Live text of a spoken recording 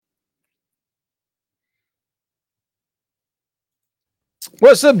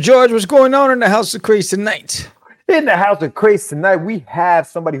What's up, George? What's going on in the House of Craze tonight? In the House of Craze tonight, we have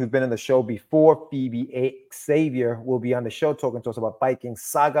somebody who's been on the show before. Phoebe Xavier will be on the show talking to us about Vikings,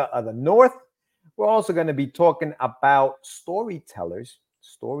 Saga of the North. We're also going to be talking about storytelling,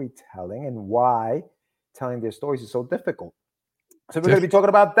 and why telling their stories is so difficult. So we're going to be talking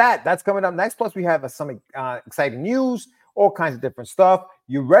about that. That's coming up next. Plus, we have some exciting news, all kinds of different stuff.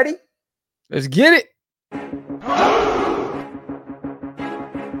 You ready? Let's get it.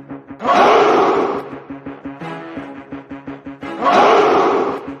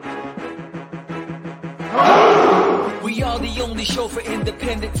 We are the only show for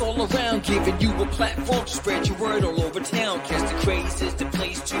independents all around, giving you a platform to spread your word all over town. Cast the Craze is the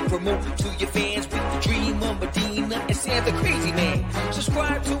place to promote to your fans with the dream of Medina and Sam the Crazy Man.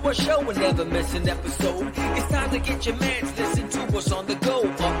 Subscribe to our show and never miss an episode. It's time to get your mans, listen to us on the go.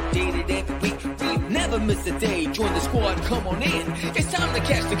 Updated every week, we never miss a day. Join the squad, come on in. It's time to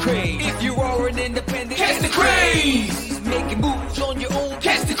catch the craze. If you are an independent, catch the craze. Making moves on your own,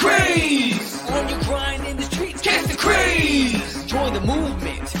 catch the craze. On your grind in the streets, catch the craze. Join the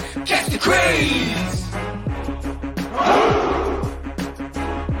movement, catch the craze.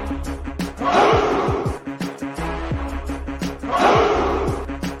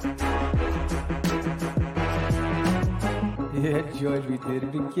 Yeah, George, we did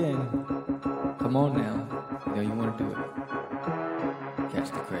it again. Come on now. You know you want to do it. Catch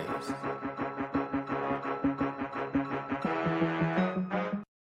the craze.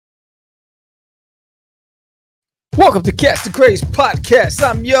 Welcome to Catch the Craze podcast.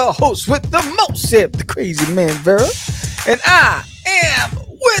 I'm your host with the most, Sam the Crazy Man Vera, and I am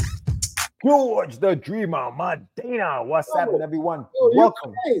with George the Dreamer Medina. What's happening, everyone?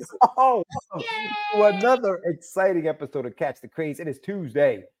 Welcome. To another exciting episode of Catch the Craze. It is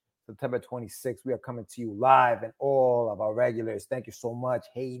Tuesday, September 26th. We are coming to you live, and all of our regulars. Thank you so much,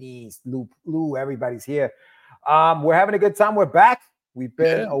 Hades, Lou, everybody's here. We're having a good time. We're back. We've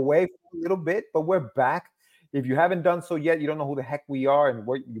been away for a little bit, but we're back. If you haven't done so yet, you don't know who the heck we are and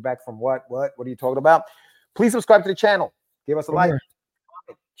where you're back from what are you talking about? Please subscribe to the channel. Give us a like.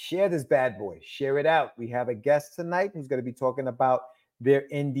 Share this bad boy. Share it out. We have a guest tonight who's going to be talking about their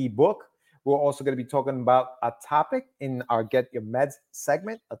indie book. We're also going to be talking about a topic in our Get Your Meds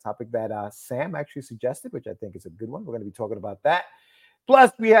segment, a topic that Sam actually suggested, which I think is a good one. We're going to be talking about that.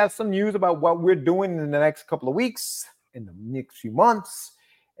 Plus, we have some news about what we're doing in the next couple of weeks, in the next few months.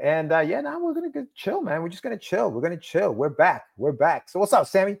 And now we're going to chill, man. We're just going to chill. We're going to chill. We're back. So what's up,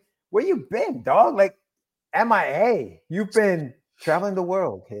 Sammy? Where you been, dog? Like MIA. You've been traveling the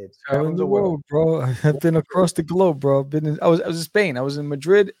world, kid. Traveling the world, bro. I've been across the globe, bro. I was in Spain. I was in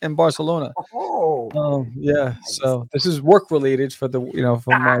Madrid and Barcelona. Yeah. Nice. So this is work related for for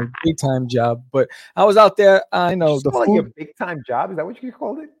my big time job. But I was out there. The food. Like your big time job. Is that what you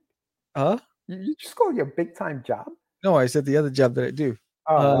called it? Huh? You just called it your big time job? No, I said the other job that I do.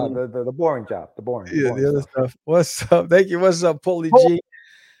 The boring job. The boring other stuff. What's up? Thank you. What's up, Paulie G?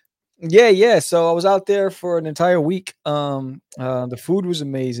 Yeah. So I was out there for an entire week. The food was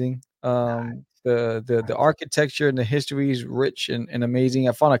amazing. The architecture and the history is rich and amazing.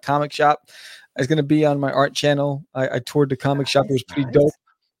 I found a comic shop. It's gonna be on my art channel. I toured the comic shop. It was pretty dope.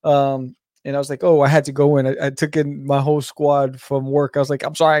 And I was like, I had to go in. I took in my whole squad from work. I was like,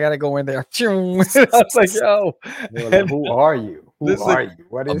 I'm sorry, I gotta go in there. I was like, yo, who are you? Who are you?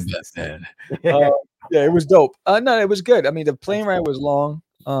 What is this, man? Yeah, it was dope. No, it was good. I mean, the plane ride was long.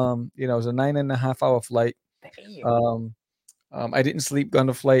 It was a 9.5 hour flight. I didn't sleep on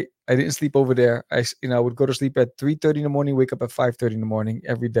the flight. I didn't sleep over there. I would go to sleep at 3:30 in the morning, wake up at 5:30 in the morning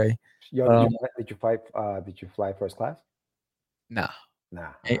every day. Did you fly first class? Nah.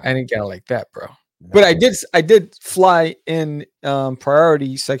 I didn't get it like that, bro. No. But I did fly in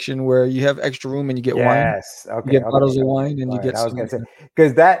priority section where you have extra room and you get wine. Yes, okay. You get bottles of wine and you get. I was gonna say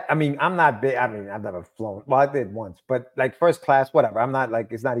because that. I mean, I'm not big. I mean, I've never flown. Well, I did once, but like first class, whatever. I'm not like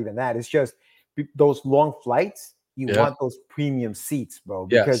it's not even that. It's just those long flights. You want those premium seats, bro,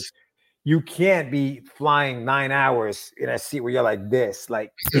 because you can't be flying 9 hours in a seat where you're like this.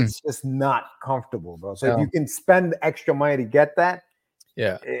 Like it's just not comfortable, bro. So if you can spend extra money to get that.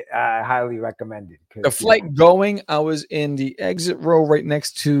 Yeah, I highly recommend it. The flight going, I was in the exit row right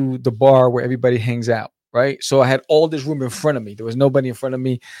next to the bar where everybody hangs out, right? So I had all this room in front of me. There was nobody in front of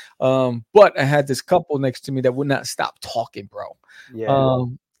me. But I had this couple next to me that would not stop talking, bro. Yeah.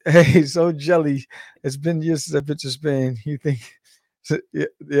 Hey, so jelly. It's been years since I've been to Spain. You think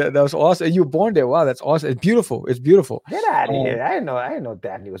yeah, that was awesome. And you were born there. Wow, that's awesome. It's beautiful. Get out of here. I didn't know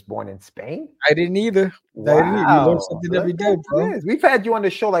Daphne was born in Spain. I didn't either. Wow. You learn something every day, bro. We've had you on the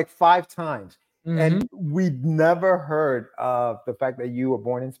show like 5 times. Mhm. And we'd never heard of the fact that you were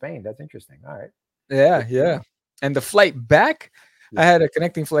born in Spain. That's interesting. All right. Yeah, Good to yeah. know. And the flight back, I Yeah. had a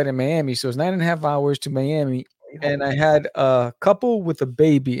connecting flight in Miami, so it's 9.5 hours to Miami, and Holy I shit. had a couple with a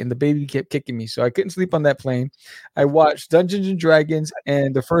baby, and the baby kept kicking me, so I couldn't sleep on that plane. I watched Dungeons& and Dragons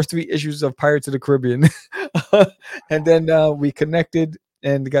and the first 3 issues of Pirates of the Caribbean. And then, we connected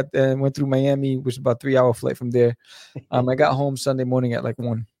and went through Miami, which is about 3-hour flight from there. I got home Sunday morning at, like,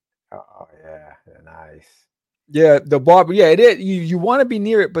 1. Oh, yeah. Nice. Yeah, the bar, yeah, it is. You wanna be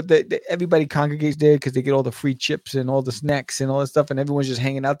near it, but everybody congregates there because they get all the free chips and all the snacks and all that stuff, and everyone's just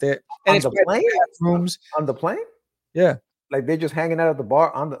hanging out there, and On it's the right plane? in the bathrooms. On the plane? Yeah, Like they're just hanging out at the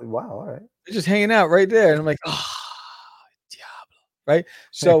bar on the wow, all right. they're just hanging out right there, and I'm like, "Ah, diablo," right?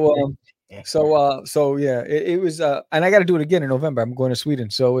 So, yeah, it was, and I gotta do it again in November. I'm going to Sweden,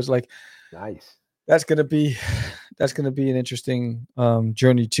 so it's like Nice. that's gonna be that's gonna be an interesting,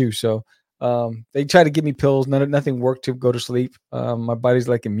 journey too, so, they try to give me pills, nothing worked to go to sleep. My body's,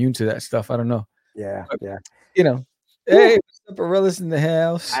 like, immune to that stuff, I don't know. Yeah, But, yeah. you know, Woo! "Hey, what's up, Arelis in the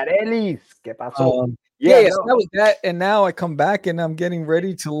house?" Arelis, ¿qué pasó? Yeah, Yeah, yeah, so no. that was that, and now I come back and I'm getting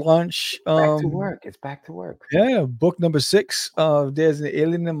ready to launch, Back to work. It's back to work. yeah, book number 6, There's an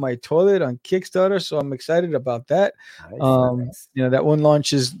Alien in My Toilet on Kickstarter, so I'm excited about that. Nice, nice. That one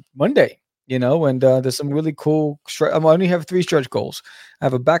launches Monday, and, there's some really cool I only have 3 stretch goals. I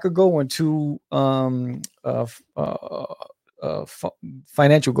have a backer goal and 2, f fi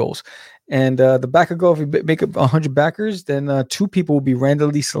financial goals. And, the backer goal, if we make up 100 backers, then, 2 people will be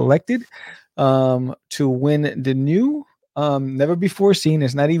randomly selected, to win the new, never before seen,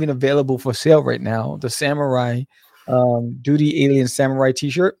 it's not even available for sale right now, the Samurai, Duty Alien Samurai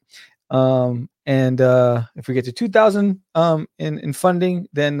T-shirt. And if we get to 2,000 in funding,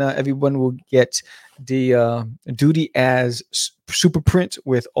 then everyone will get the Duty as super print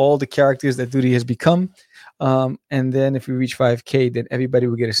with all the characters that Duty has become. And then if we reach 5K, then everybody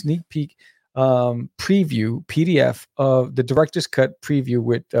will get a sneak peek preview PDF of the director's cut preview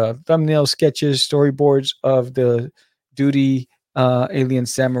with thumbnail sketches, storyboards of the Duty Alien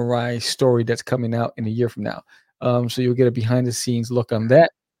Samurai story that's coming out in a year from now. So you'll get a behind the scenes look on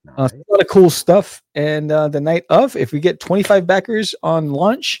that. Nice. A lot of cool stuff. And the night of, if we get 25 backers on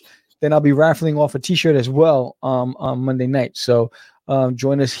launch, then I'll be raffling off a T-shirt as well on Monday night. So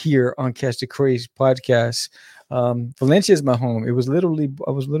join us here on Catch the Craze podcast. Valencia is my home. I was literally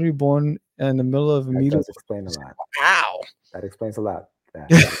born in the middle of a That meeting. does explain a lot. Wow. That explains a lot.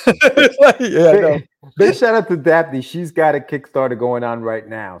 Yeah, no. Big shout out to Daphne. She's got a Kickstarter going on right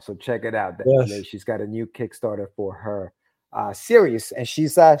now, so check it out. Yes. She's got a new Kickstarter for her series, and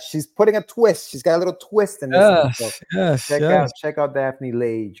she's putting a twist. She's got a little twist in this. Yes, So yes, check out Daphne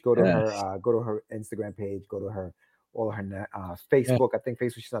Lage. Go to yes. her Instagram page. Go to her Facebook. I think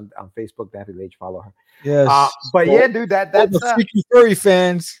Facebook. She's on Facebook. Daphne Lage. Follow her. Yes. But yeah, dude, that's the freaky furry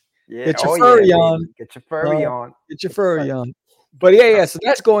fans. yeah. Get your furry on. Get your furry on. Get your furry on. But yeah. So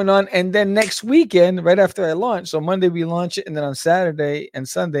that's going on, and then next weekend, right after I launch. So Monday we launch it, and then on Saturday and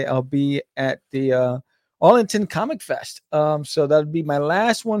Sunday I'll be at the Arlington Comic Fest. So that'll be my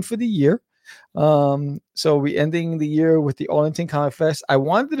last one for the year. So we ending the year with the Arlington Comic Fest. I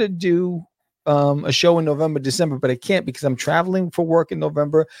wanted to do a show in November, December, but I can't because I'm traveling for work in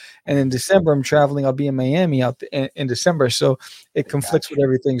November, and in December I'm traveling. I'll be in Miami in December, so it conflicts with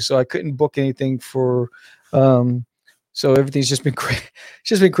everything. So I couldn't book anything for. So everything's just been it's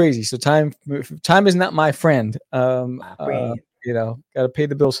just been crazy. So time is not my friend. Got to pay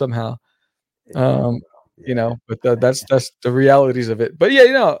the bill somehow. But that's the realities of it. But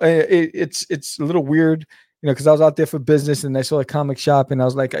yeah, it's a little weird, because I was out there for business and I saw a comic shop and I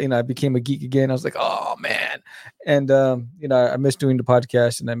was like, I became a geek again. I was like, oh man. And I miss doing the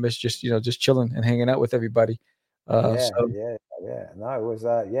podcast and I miss just chilling and hanging out with everybody. Yeah. No, it was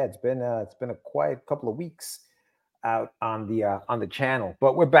it's been a quiet couple of weeks out on the channel,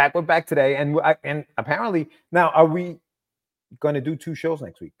 but we're back today, and apparently now are we going to do 2 shows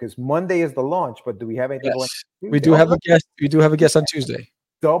next week? Because Monday is the launch, but do we have anything going? We do have a guest. We do have a guest on Tuesday.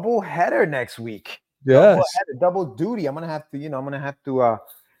 Double header next week. Yes. Double duty. I'm gonna have to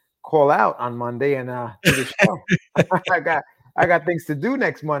call out on Monday and do the show. I got things to do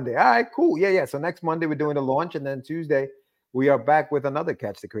next Monday. All right, cool. Yeah. So next Monday we're doing the launch, and then Tuesday we are back with another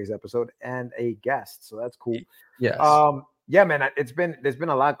Catch the Craze episode and a guest. So that's cool. Yes. Yeah, man. There's been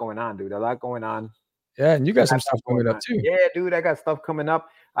a lot going on, dude. A lot going on. Yeah, and you got some stuff coming up too. Yeah, dude. I got stuff coming up.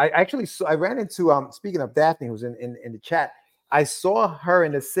 I ran into speaking of Daphne, who's in the chat. I saw her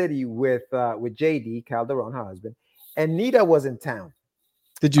in the city with JD Calderon, her husband, and Nita was in town.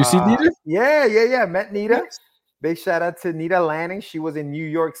 Did you see Nita? Yeah. Met Nita. Big shout out to Nita Lanning. She was in New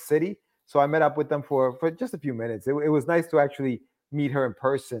York City. So I met up with them for just a few minutes. It was nice to actually meet her in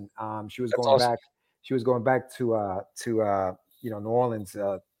person. She was That's going awesome. back. She was going back to New Orleans.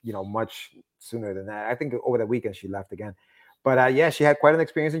 Much sooner than that. I think over the weekend she left again. But yeah, she had quite an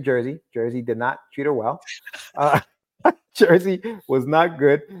experience in Jersey. Jersey did not treat her well. Uh, Jersey was not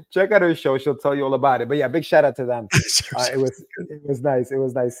good. Check out her show; she'll tell you all about it. But yeah, big shout out to them. It was nice. It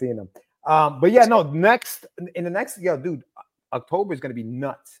was nice seeing them. But yeah, no. Next in the next, dude, October is going to be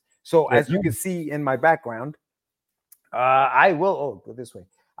nuts. So Yeah. as you can see in my background, I will. Oh, go this way.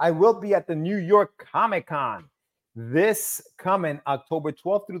 I will be at the New York Comic Con this coming October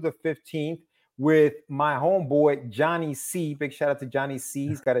 12th through the 15th with my homeboy Johnny C. Big shout out to Johnny C.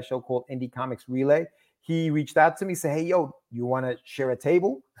 He's got a show called Indie Comics Relay. He reached out to me, said, "Hey, yo, you want to share a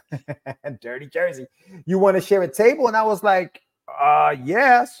table?" Dirty Jersey. You want to share a table? And I was like,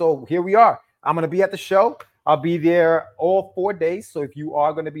 yeah. So here we are. I'm going to be at the show. I'll be there all 4 days. So if you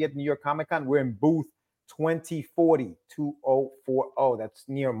are going to be at New York Comic Con, we're in booth 2040. That's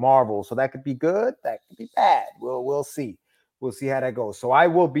near Marvel. So that could be good. That could be bad. We'll see. We'll see how that goes. So I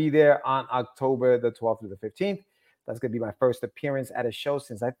will be there on October the 12th to the 15th. That's going to be my first appearance at a show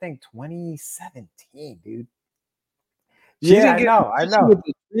since I think 2017, dude. Yeah, I know. With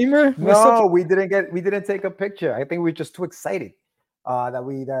the Dreamer? No, we didn't take a picture. I think we were just too excited that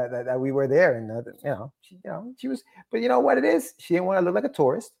we were there, and she was. But you know what it is? She didn't want to look like a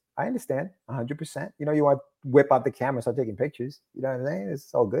tourist. I understand 100%. You want to whip out the camera, start taking pictures. You know what I'm saying?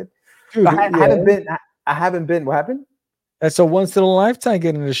 It's all good. Dude, I haven't been. I haven't been. What happened? That's a once in a lifetime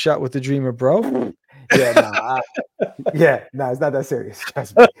getting a shot with the Dreamer, bro. Yeah, no, it's not that serious.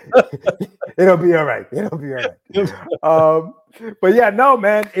 Trust me. It'll be all right. It'll be all right. But yeah, no,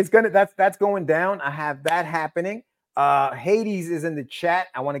 man, that's going down. I have that happening. Hades is in the chat.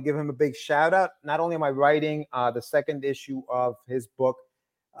 I want to give him a big shout out. Not only am I writing the second issue of his book,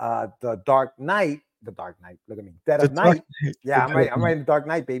 The Dark Knight. Look at me. Dead of Night. Yeah, I'm writing The Dark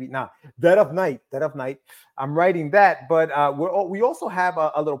Knight, baby. Nah, Dead of Night. I'm writing that, but we also have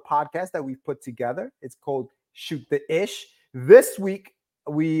a little podcast that we've put together. It's called Shoot the Ish. This week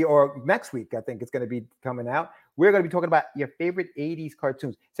next week, I think it's going to be coming out. We're going to be talking about your favorite 80s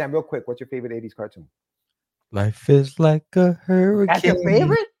cartoons. Sam, real quick, what's your favorite 80s cartoon? Life is like a hurricane. That's your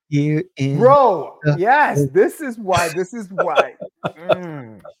favorite? Here Bro, yes, this is why.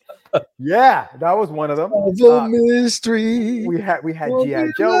 Yeah, that was one of them. The mystery. We had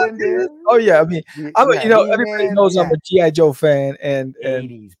G.I. Joe in there. Oh yeah, I mean, everybody knows I'm a G.I. Joe fan, and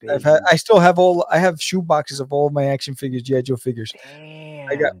 80s, baby. I have shoe boxes of all my action figures, G.I. Joe figures. Damn,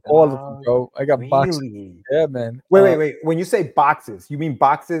 I got all of them, bro. I got boxes. Yeah, man. Wait. When you say boxes, you mean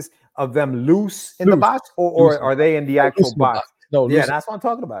boxes of them loose in the box, or are they in the actual box? No, yeah, that's what I'm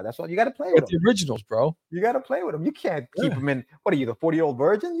talking about. That's what you got to play with the originals, bro. You got to play with them. You can't keep them in. What are you, the 40-year-old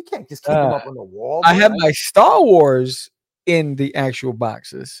virgin? You can't just keep them up on the wall. I have my Star Wars in the actual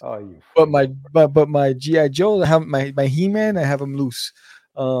boxes. Oh, you. But my GI Joe, I have my He-Man. I have them loose.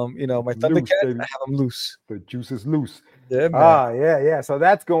 My Thundercats, I have them loose. The juice is loose. Yeah, man. Yeah. So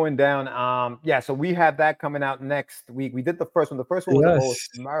that's going down. So we have that coming out next week. We did the first one. The first one was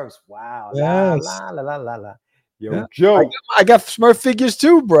the Smurfs. Wow. Yes. La. Yo, Joe. I got Smurf figures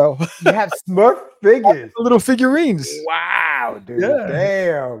too, bro. You have Smurf figures? Little figurines. Wow, dude. Yeah.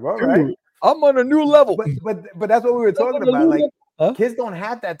 Damn. All right. I'm on a new level. But that's what we were talking about. Like, kids don't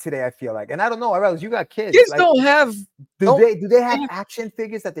have that today, I feel like. And I don't know. I realize you got kids. Kids don't have. Do they have action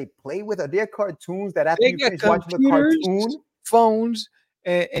figures that they play with? Are there cartoons that after you finish watching the cartoon? Phones,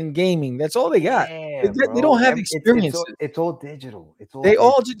 and gaming. That's all they got. They don't have experiences. It's all digital. They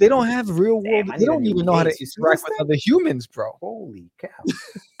don't have real world. They don't even know how to interact with other humans, bro. Holy cow!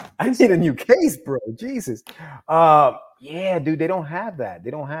 I need a new case, bro. Jesus. Yeah, dude. They don't have that.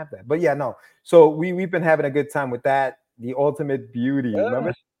 But yeah, no. So we've been having a good time with that. The Ultimate Beauty. Yeah.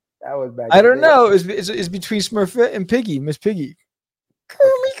 Remember? That was back. I don't know. It's between Smurfette and Piggy, Miss Piggy.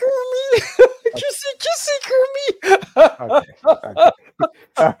 Kermie. Kissy, Kermie. Okay.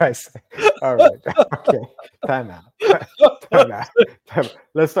 All right. Okay. Time out.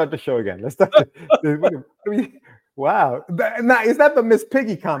 Let's start the show again. Wow. It's not the Miss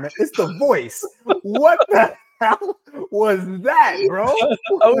Piggy comment. It's the voice. What the hell was that, bro?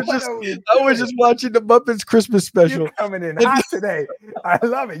 I was just watching the Muppets Christmas special. You're coming in hot today. I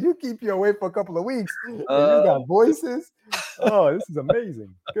love it. You keep you away for a couple of weeks. And you got voices. Oh, this is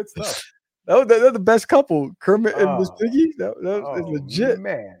amazing. Good stuff. They're the best couple, Kermit and Miss Piggy. That was legit,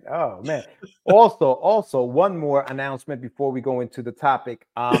 man. Oh man. Also, one more announcement before we go into the topic.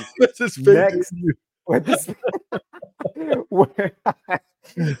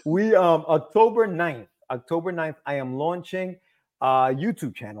 We October 9th, I am launching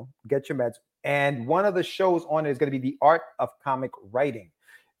YouTube channel, Get Your Meds. And one of the shows on it is going to be The Art of Comic Writing.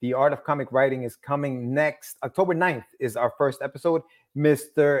 The Art of Comic Writing is coming next. October 9th is our first episode.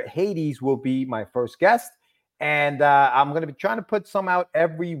 Mr. Hades will be my first guest. And I'm going to be trying to put some out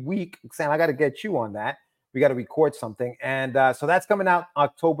every week. Sam, I got to get you on that. We got to record something. And so that's coming out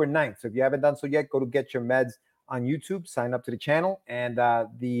October 9th. So if you haven't done so yet, go to Get Your Meds on YouTube, sign up to the channel, and that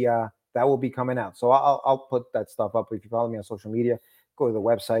will be coming out. So I'll put that stuff up. If you follow me on social media, go to the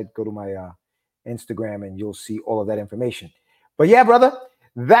website, go to my Instagram, and you'll see all of that information. But yeah, brother,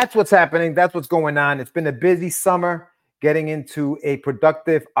 that's what's happening. That's what's going on. It's been a busy summer, getting into a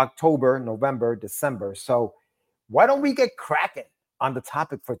productive October, November, December. So why don't we get cracking on the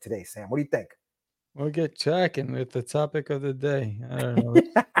topic for today, Sam? What do you think? We'll get cracking with the topic of the day. I don't know.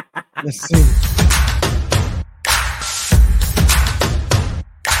 Let's see.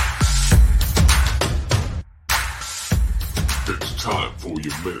 It's time for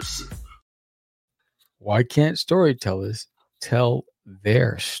your medicine. Why can't storytellers tell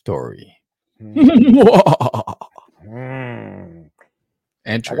their story?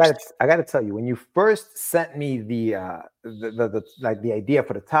 Interesting. I got to tell you, when you first sent me the idea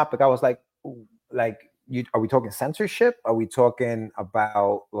for the topic, I was like, are we talking censorship? Are we talking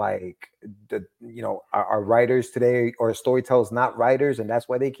about like are writers today or storytellers not writers and that's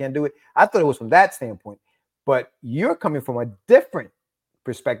why they can't do it? I thought it was from that standpoint, but you're coming from a different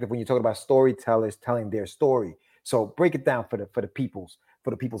perspective when you're talking about storytellers telling their story. So break it down for the peoples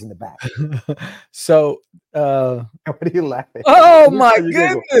in the back. So what are you laughing? Oh my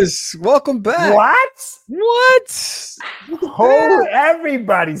goodness. Welcome back. What? Oh,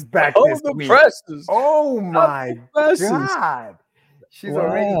 everybody's back this week. Presses. Oh my God. She's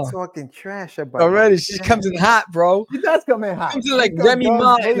already talking trash about already. She comes in hot, bro. She does come in hot. She comes in like Remy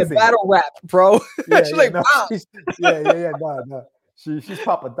Ma in the battle rap, bro. She's like, no. She's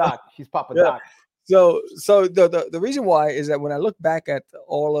Papa Doc. She's Papa Doc. So the reason why is that when I look back at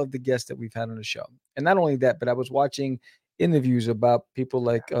all of the guests that we've had on the show, and not only that, but I was watching interviews about people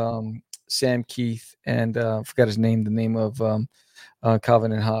like Sam Keith and I forgot his name, the name of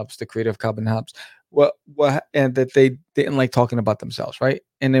Calvin and Hobbes, the creator of Calvin and Hobbes. And that they didn't like talking about themselves, right?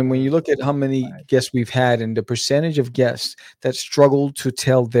 And then when you look at how many guests we've had and the percentage of guests that struggled to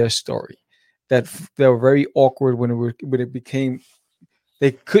tell their story, that they were very awkward when it became,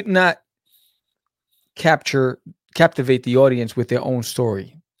 they could not captivate the audience with their own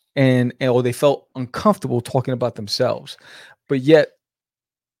story, or they felt uncomfortable talking about themselves, but yet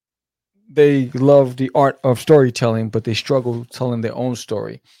they love the art of storytelling, but they struggle telling their own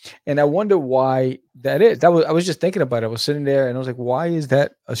story. And I wonder why that is. I was just thinking about it. I was sitting there and I was like, why is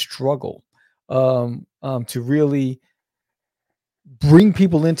that a struggle to really bring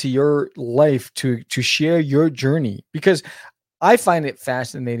people into your life to share your journey? Because I find it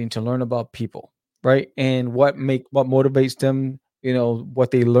fascinating to learn about people, right? And what motivates them,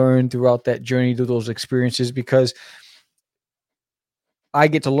 what they learn throughout that journey, through those experiences, because I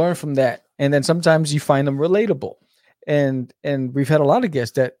get to learn from that. And then sometimes you find them relatable. And we've had a lot of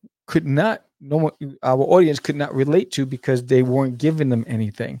guests that our audience could not relate to because they weren't giving them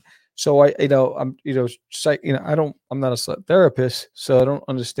anything. So I'm not a therapist, so I don't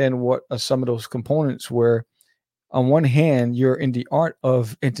understand what are some of those components where on one hand, you're in the art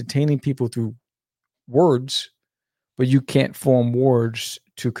of entertaining people through words, but you can't form words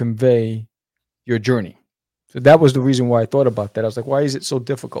to convey your journey. So that was the reason why I thought about that. I was like, why is it so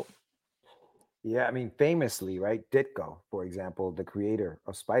difficult? Yeah, I mean, famously, right? Ditko, for example, the creator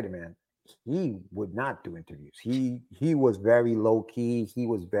of Spider-Man, he would not do interviews. He was very low key. He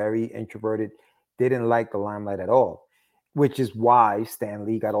was very introverted. Didn't like the limelight at all, which is why Stan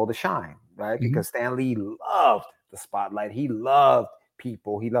Lee got all the shine, right? Mm-hmm. Because Stan Lee loved the spotlight. He loved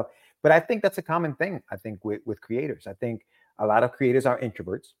people. But I think that's a common thing. I think with creators, I think a lot of creators are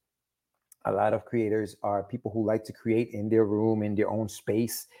introverts. A lot of creators are people who like to create in their room, in their own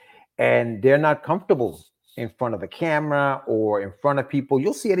space, and they're not comfortable in front of a camera or in front of people.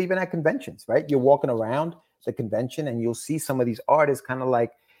 You'll see it even at conventions, right? You're walking around the convention and you'll see some of these artists kind of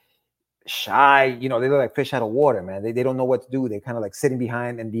like shy, they look like fish out of water, man. They don't know what to do. They're kind of like sitting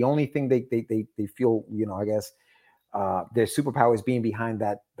behind, and the only thing they feel, I guess their superpower is being behind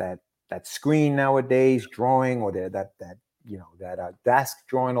that screen nowadays, drawing, or that desk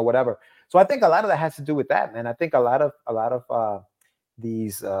drawing or whatever. So I think a lot of that has to do with that, man. I think a lot of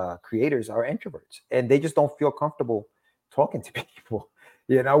these creators are introverts, and they just don't feel comfortable talking to people,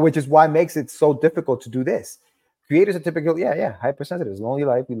 which is why it makes it so difficult to do this. Creators are typically, hypersensitive. Lonely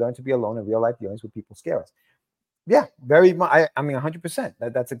life, we learn to be alone. In real life dealings with people scare us. Yeah, very much. I mean, 100%.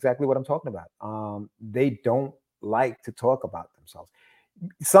 That's exactly what I'm talking about. They don't like to talk about themselves.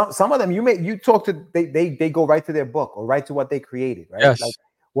 Some of them you talk to, they go right to their book or right to what they created, right? Like Yes.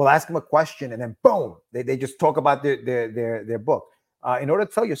 we'll ask them a question and then boom, they just talk about their book. In order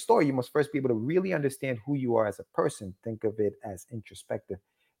to tell your story, you must first be able to really understand who you are as a person. Think of it as introspective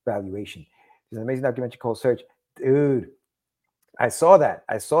valuation. There's an amazing documentary called Search. Dude, I saw that.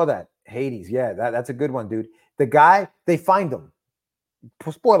 Hades. Yeah, that's a good one, dude. The guy, they find him.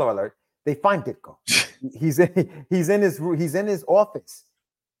 Spoiler alert, they find Ditko. He's in his office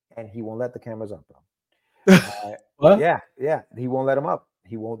and he won't let the cameras up, bro. What? Yeah, he won't let him up.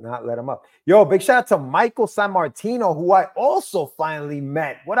 He will not let him up. Yo, big shout out to Michael San Martino, who I also finally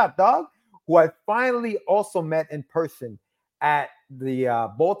met. What up, dog? Who I finally also met in person at the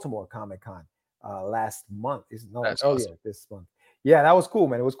Baltimore Comic Con last month. That's Earlier awesome. this month. Yeah, that was cool,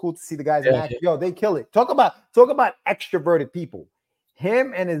 man. It was cool to see the guys in Yeah, action. Yo, they kill it. Talk about extroverted people.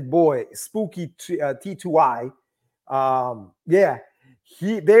 Him and his boy Spooky T2I. Yeah,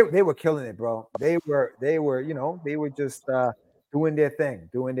 they were killing it, bro. They were they were just doing their thing.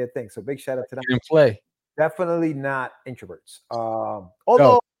 So big shout out to them. you can play. Definitely not introverts. No,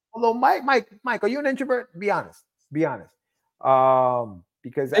 Although Mike, are you an introvert? Be honest.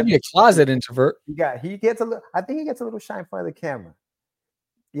 Because maybe a closet introvert. he gets a little. I think he gets a little shy in front of the camera.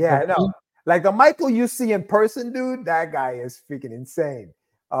 Yeah, I know. Okay. Like the Michael you see in person, dude, that guy is freaking insane.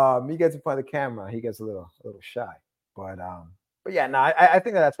 He gets in front of the camera, he gets a little shy. But yeah, no, I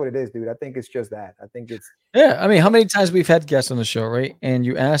think that's what it is, dude. I think it's just that. I think it's Yeah, I mean, how many times we've had guests on the show, right? And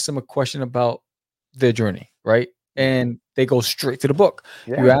you ask them a question about their journey, right? And they go straight to the book.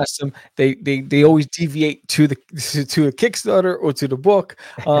 You yeah. ask them, they always deviate to the to a Kickstarter or to the book,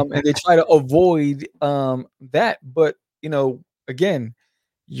 and they try to avoid that. But again,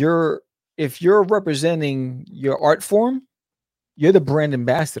 you're if you're representing your art form, you're the brand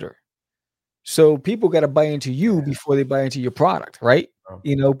ambassador. So people got to buy into you before they buy into your product, right?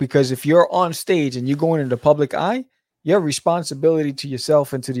 Because if you're on stage and you're going into the public eye, you have responsibility to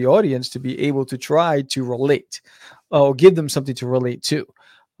yourself and to the audience to be able to try to relate or give them something to relate to.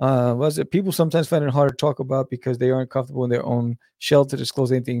 Was it people sometimes find it hard to talk about because they aren't comfortable in their own shell to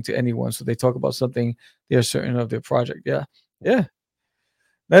disclose anything to anyone. So they talk about something they're certain of their project. Yeah. Yeah.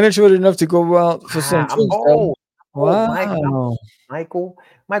 Not introverted enough to go out for some I'm drinks, though. bold. Oh, Wow. Michael.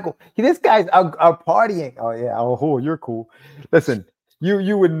 These guys are partying. Oh yeah. Oh, you're cool. Listen,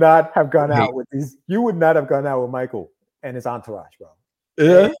 you would not have gone out with these. You would not have gone out with Michael and his entourage, bro.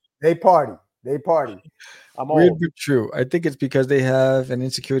 Yeah. They party. I'm Weird old. but true. I think it's because they have an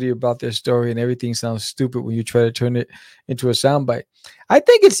insecurity about their story and everything sounds stupid when you try to turn it into a soundbite. I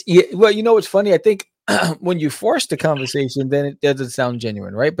think well, what's funny? I think when you force the conversation, then it doesn't sound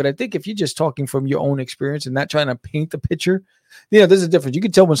genuine, right? But I think if you're just talking from your own experience and not trying to paint the picture, there's a difference. You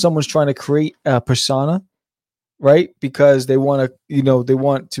can tell when someone's trying to create a persona, right? Because they want to, they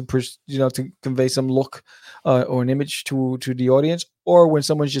want to, to convey some look or an image to the audience, or when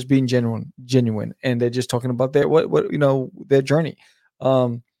someone's just being genuine, and they're just talking about their their journey.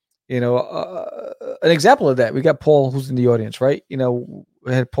 Um, an example of that, we got Paul who's in the audience, right?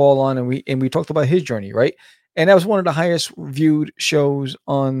 We had Paul on, and we talked about his journey, right? And that was one of the highest viewed shows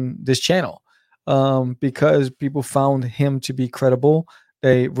on this channel because people found him to be credible.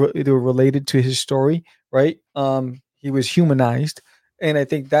 They were related to his story, right? He was humanized, and I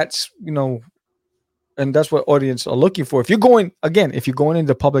think that's and that's what audience are looking for. If you're going in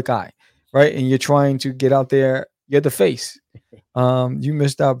the public eye, right, and you're trying to get out there, you're the face. You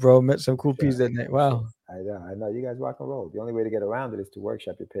missed out, bro. Met some cool peeps that night. Wow. I know. You guys rock and roll. The only way to get around it is to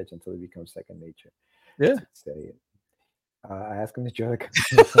workshop your pitch until it becomes second nature. Yeah. Say it. I asked him to join.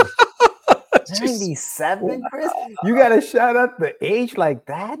 97, Chris? You got to shout out the age like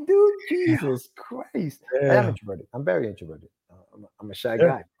that, dude? Jesus Christ. Yeah. I am introverted. I'm very introverted. I'm a shy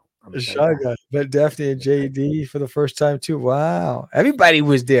guy. A shy guy. But Daphne and JD for the first time too. Wow. Everybody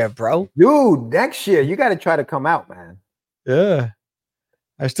was there, bro. Dude, next year, you got to try to come out, man. Yeah.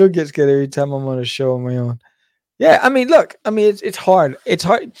 I still get scared every time I'm on a show on my own. Yeah, I mean, look, it's hard. It's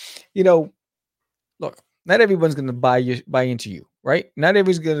hard. Look, not everyone's gonna buy into you, right? Not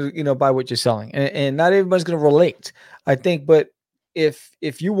everyone's gonna buy what you're selling, and not everyone's gonna relate. I think, but if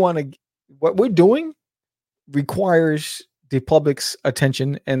you want to, what we're doing requires the public's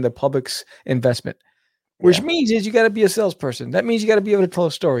attention and the public's investment, which means is you got to be a salesperson. That means you got to be able to tell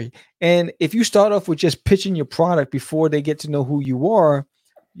a story. And if you start off with just pitching your product before they get to know who you are,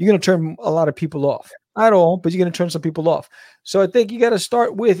 you're going to turn a lot of people off. Not all, but you're going to turn some people off. So I think you got to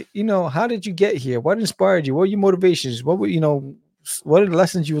start with, how did you get here? What inspired you? What were your motivations? What were, what are the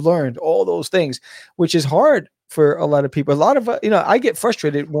lessons you learned? All those things, which is hard for a lot of people. A lot of I get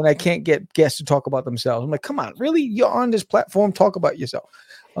frustrated when I can't get guests to talk about themselves. I'm like, come on, really? You're on this platform, talk about yourself.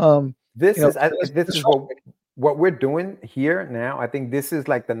 This is this It's is what we're doing here now. I think this is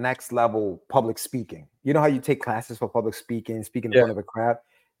like the next level public speaking. You know how you take classes for public speaking, speaking in Yeah. front of a crowd.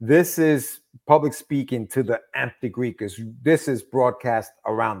 This is public speaking to the nth degree because this is broadcast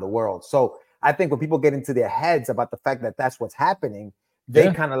around the world. So I think when people get into their heads about the fact that that's what's happening, they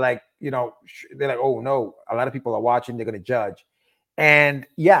Yeah. kind of like, they're like, oh no, a lot of people are watching, they're going to judge. And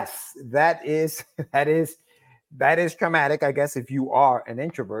yes, that is that is traumatic, I guess, if you are an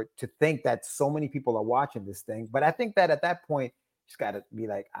introvert to think that so many people are watching this thing. But I think that at that point, you just got to be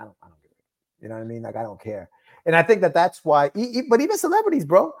like, I don't give it. You know what I mean? Like, I don't care. And I think that that's why, but even celebrities,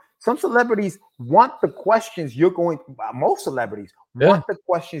 bro, some celebrities want the questions most celebrities want the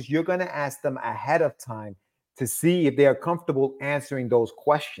questions you're going to ask them ahead of time to see if they are comfortable answering those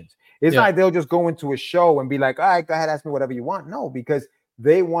questions. It's not like they'll just go into a show and be like, all right, go ahead, ask me whatever you want. No, because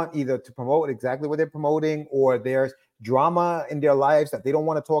they want either to promote exactly what they're promoting or there's drama in their lives that they don't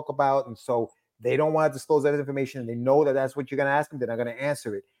want to talk about. And so they don't want to disclose that information. And they know that that's what you're going to ask them. They're not going to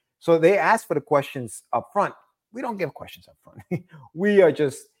answer it. So they ask for the questions up front. We don't give questions up front. We are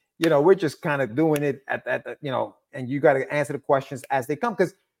just, we're just kind of doing it at and you got to answer the questions as they come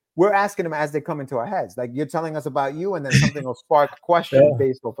because we're asking them as they come into our heads. Like you're telling us about you, and then something will spark a question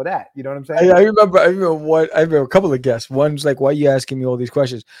based off of that. You know what I'm saying? I remember a couple of guests. One's like, why are you asking me all these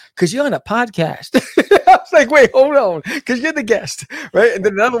questions? Because you're on a podcast. I was like, wait, hold on. Because you're the guest. Right. And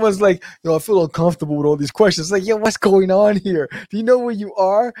then another one's like, I feel uncomfortable with all these questions. Like, what's going on here? Do you know where you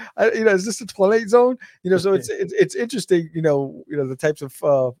are? Is this the Twilight Zone? So it's interesting, the types of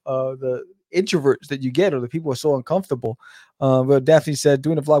the introverts that you get or the people who are so uncomfortable. But Daphne said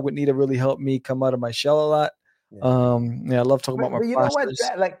doing a vlog with Nita really helped me come out of my shell a lot. I love talking about my you process.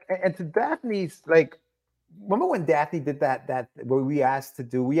 know what? And to Daphne's, remember when Daphne did that where we asked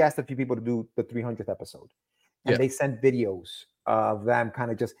a few people to do the 300th episode, and they sent videos of them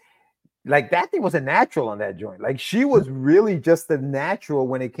kind of just like Daphne was a natural on that joint. Like she was really just a natural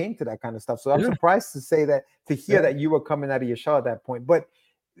when it came to that kind of stuff. So I'm surprised to hear that you were coming out of your shell at that point. But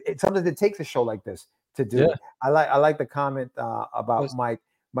sometimes it takes a show like this to do it. I like the comment about Mike.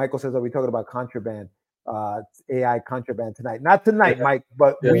 Michael says, are we talking about contraband? AI contraband tonight? Not tonight, Mike,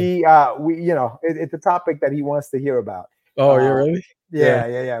 but we it's a topic that he wants to hear about. Oh, yeah, really?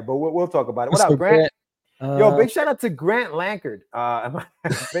 Yeah. But we'll talk about it. What up, Grant? Yo, big shout out to Grant Lankard. I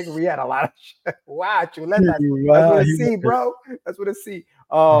think we had a lot of shit. Wow, Chuleta. That's what I see, bro. That's what I see.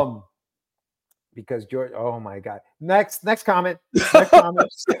 Because George, oh my God. Next comment.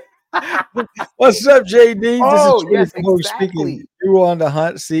 What's up, JD? Oh, this is exactly. Speaking. You were on the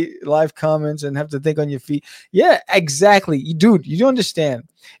hot seat, live comments, and have to think on your feet. Yeah, exactly. Dude, you don't understand.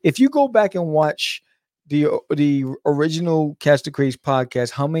 If you go back and watch the original Catch the Craze podcast,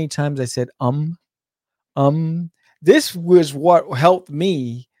 how many times I said this was what helped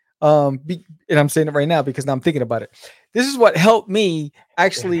me. And I'm saying it right now because now I'm thinking about it. This is what helped me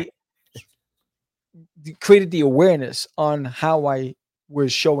actually created the awareness on how I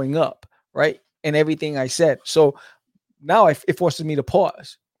was showing up, right? And everything I said. So now it forces me to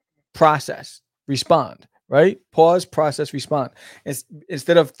pause, process, respond, right? Pause, process, respond.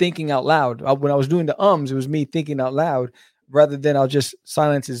 Instead of thinking out loud. When I was doing the it was me thinking out loud rather than I'll just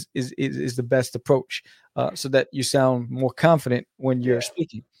silence is the best approach so that you sound more confident when you're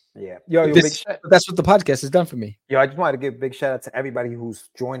speaking. Yeah. That's what the podcast has done for me. I just wanted to give a big shout out to everybody who's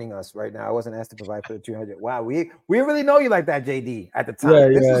joining us right now. I wasn't asked to provide for the 200. Wow, we really know you like that, JD, at the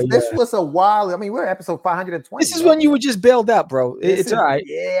time. This was a while. I mean, we're at episode 520. This is when you were just bailed out, bro. It's all right.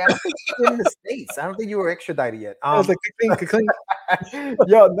 Yeah, I don't think you were in the States. I don't think you were extradited yet. I was like, clink.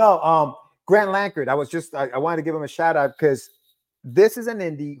 Yo, no. Grant Lankard, I wanted to give him a shout out because this is an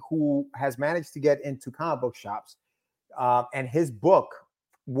indie who has managed to get into comic book shops. And his book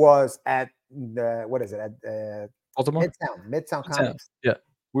was at Baltimore? Midtown Comics. Yeah.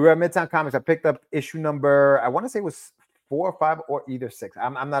 We were at Midtown Comics. I picked up issue number, I want to say it was 4 or 5 or either 6.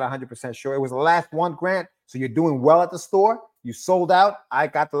 I'm not 100% sure. It was the last one, Grant. So you're doing well at the store. You sold out. I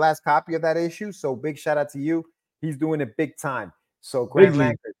got the last copy of that issue. So big shout out to you. He's doing it big time. So Grant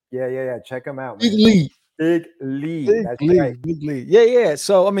Lankard. Yeah. Check him out, man. Big lead. That's right. Big lead. Yeah.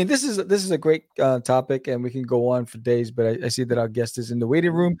 So I mean, this is a great topic, and we can go on for days. But I see that our guest is in the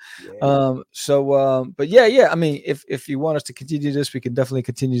waiting room. But yeah. I mean, if you want us to continue this, we can definitely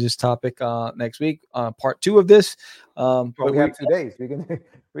continue this topic next week. Part 2 of this. But we have 2 days.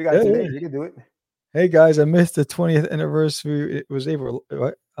 We got 2 days. You can do it. Hey guys, I missed the 20th anniversary. It was April,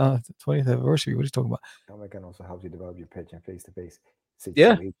 what? The 20th anniversary. What are you talking about? Comic also helps you develop your pitch and face-to-face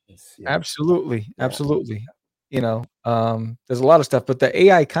situations. Yeah. Absolutely. there's a lot of stuff, but the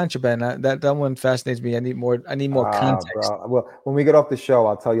AI contraband, that one fascinates me. I need more context. Bro. Well, when we get off the show,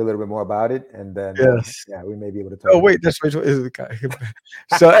 I'll tell you a little bit more about it, and then Yes. yeah, we may be able to talk. Oh wait, that's which one is the guy.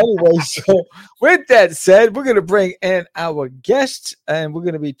 So anyway, so with that said, we're gonna bring in our guest, and we're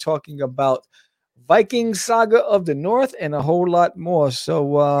gonna be talking about Vikings Saga of the North and a whole lot more. So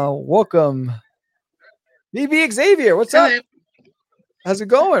welcome, BB Xavier. What's up? Hello. How's it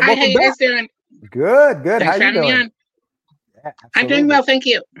going? Hi, how Welcome you back. guys doing? Good. Thanks How for you having me doing? on. Yeah, I'm doing well, thank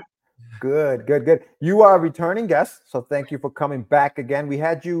you. Good. You are a returning guest, so thank you for coming back again. We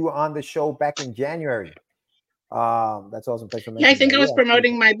had you on the show back in January. That's awesome. Thanks for mentioning. Yeah, I think I was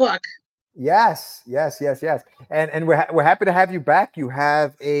promoting my book. Yes. And we're happy to have you back. You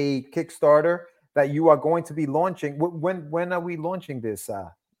have a Kickstarter that you are going to be launching. When are we launching this?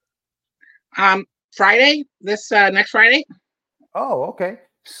 Friday, this next Friday. Oh, okay.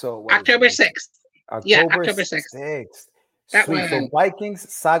 So October 6th. Yeah, October 6th. That Sweet. one. So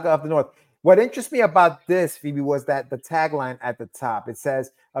Vikings Saga of the North. What interests me about this, Phoebe, was that the tagline at the top, it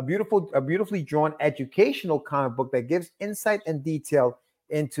says a beautifully drawn educational comic book that gives insight and detail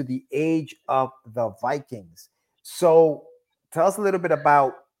into the age of the Vikings. So tell us a little bit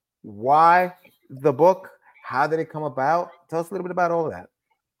about why the book, how did it come about? Tell us a little bit about all of that.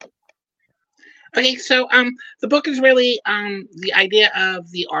 Okay, so the book is really the idea of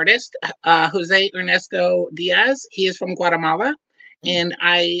the artist, Jose Ernesto Diaz. He is from Guatemala, and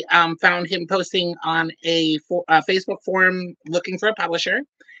I found him posting on a Facebook forum looking for a publisher.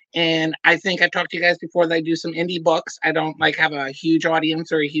 And I think I talked to you guys before that I do some indie books. I don't have a huge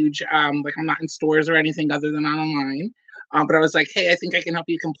audience or a huge I'm not in stores or anything other than online. But I was like, hey, I think I can help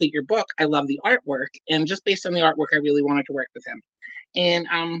you complete your book. I love the artwork, and just based on the artwork, I really wanted to work with him.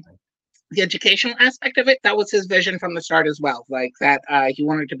 And the educational aspect of it, that was his vision from the start as well. He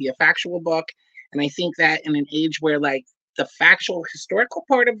wanted it to be a factual book. And I think that in an age where the factual historical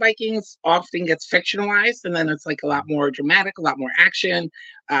part of Vikings often gets fictionalized, and then it's a lot more dramatic, a lot more action,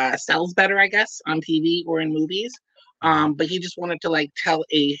 sells better, I guess, on TV or in movies. But he just wanted to tell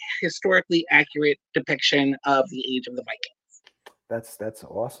a historically accurate depiction of the age of the Vikings. That's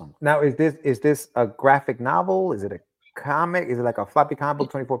awesome. Now, is this a graphic novel? Is it a comic? Is it like a floppy comic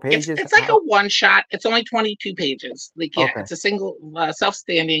book, 24 pages? It's like a one shot. It's only 22 pages. It's a single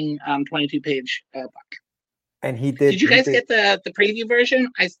self-standing 22-page book. And he did. Did you guys get the preview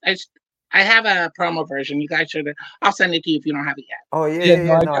version? I have a promo version. You guys should. I'll send it to you if you don't have it yet. Oh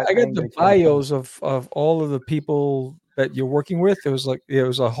yeah. I got the bios of all of the people that you're working with. It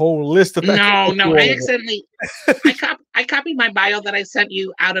was a whole list of. No. I accidentally. I copied my bio that I sent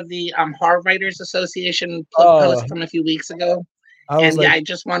you out of the Horror Writers Association post from a few weeks ago. I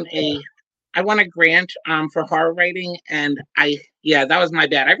just won a grant for horror writing, and that was my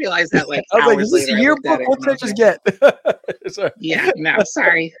bad. I realized that I was hours is this later. a yearbook? What did I just get? Sorry. Yeah, no,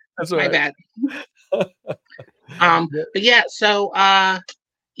 sorry. That's my bad. But yeah, so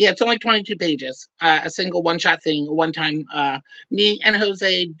it's only 22 pages. A single one-shot thing, one time. Me and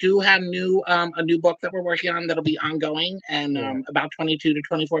Jose do have a new book that we're working on that'll be ongoing, and about 22 to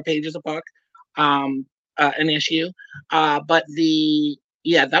 24 pages a book, an issue. But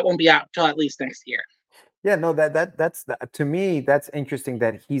that won't be out till at least next year. Yeah, no, that's to me, that's interesting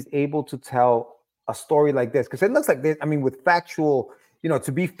that he's able to tell a story like this, because it looks like this. I mean, with factual,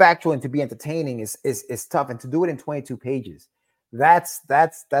 to be factual and to be entertaining is tough, and to do it in 22 pages, that's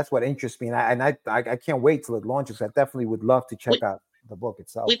what interests me, and I can't wait till it launches. I definitely would love to check out the book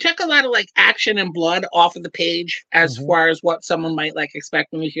itself. We took a lot of action and blood off of the page as far as what someone might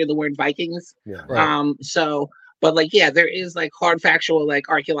expect when we hear the word Vikings. Yeah. Right. But there is hard factual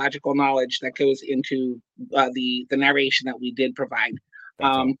archaeological knowledge that goes into the narration that we did provide.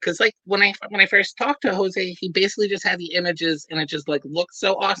 Because when I first talked to Jose, he basically just had the images and it just looked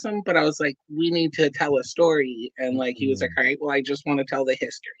so awesome. But I was like, we need to tell a story, and he was like, all right, well, I just want to tell the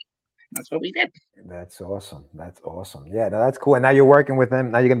history. That's what we did. That's awesome. Yeah, no, that's cool. And now you're working with him.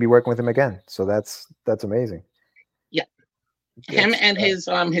 Now you're gonna be working with him again. So that's amazing. Yeah. Him and his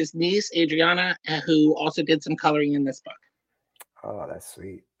niece Adriana, who also did some coloring in this book. Oh, that's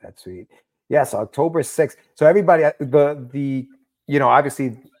sweet. Yes, October 6th. So everybody, the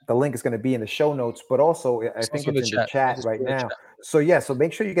obviously the link is going to be in the show notes, but also I think it's in the chat right now. So so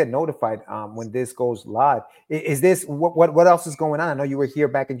make sure you get notified when this goes live. Is this what else is going on? I know you were here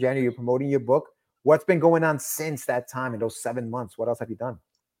back in January. You're promoting your book. What's been going on since that time in those 7 months? What else have you done?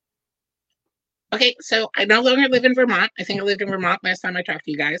 Okay, so I no longer live in Vermont. I think I lived in Vermont last time I talked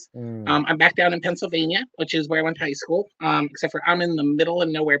to you guys. I'm back down in Pennsylvania, which is where I went to high school, except for I'm in the middle of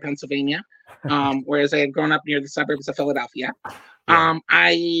nowhere, Pennsylvania, whereas I had grown up near the suburbs of Philadelphia.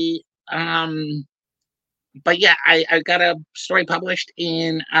 I but yeah, I got a story published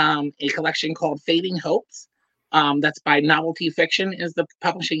in a collection called Fading Hopes. That's by Novelty Fiction is the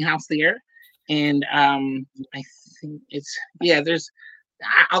publishing house there, and I think it's there's.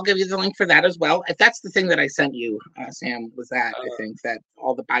 I'll give you the link for that as well. If that's the thing that I sent you, Sam, was that I think that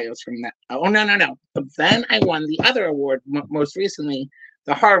all the bios from that. Oh no. But then I won the other award most recently,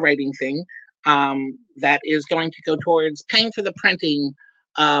 the horror writing thing. That is going to go towards paying for the printing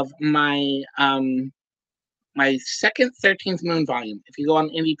of my my second 13th Moon volume. If you go on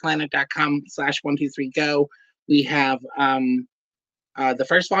indieplanet.com/123go, we have the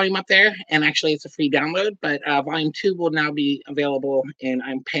first volume up there, and actually it's a free download, but volume 2 will now be available, and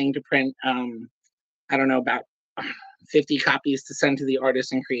I'm paying to print, I don't know, about 50 copies to send to the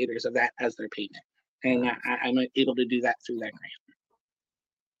artists and creators of that as their payment. And I'm able to do that through that grant.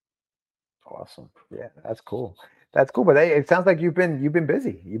 Awesome. Yeah, that's cool. That's cool. But hey, it sounds like you've been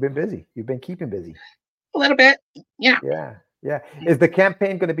busy. You've been busy. You've been keeping busy. A little bit. Yeah. Yeah. Is the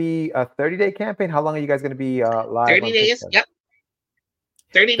campaign going to be a 30-day campaign? How long are you guys going to be live? 30 days. Yep.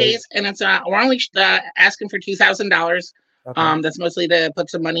 30 days, and it's we're only asking for $2,000. Okay. That's mostly to put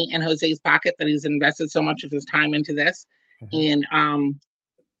some money in Jose's pocket that he's invested so much of his time into this, and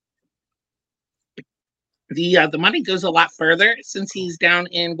the money goes a lot further since he's down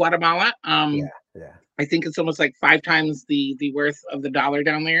in Guatemala. I think it's almost like 5 times the worth of the dollar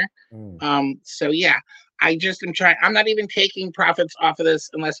down there. So yeah, I just am trying. I'm not even taking profits off of this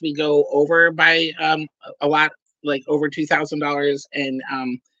unless we go over by a lot. Like over $2,000, and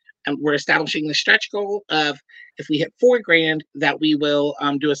we're establishing the stretch goal of if we hit $4,000 that we will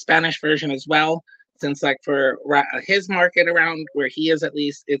do a Spanish version as well, since like for his market around where he is, at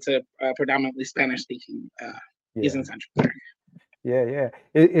least it's a predominantly Spanish speaking. He's in Central America. Yeah.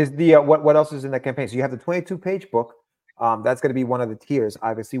 Is the what else is in that campaign? So you have the 22-page book. That's going to be one of the tiers,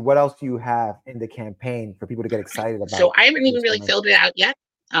 obviously. What else do you have in the campaign for people to get excited about? So I haven't even really filled it out yet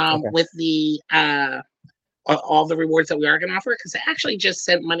with the all the rewards that we are going to offer, because I actually just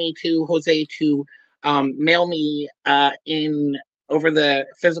sent money to Jose to mail me in over the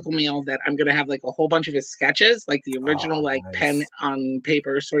physical mail that I'm going to have like a whole bunch of his sketches, like the original nice. Pen on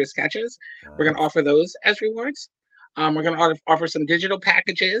paper sort of sketches. Nice. We're going to offer those as rewards. We're going to offer some digital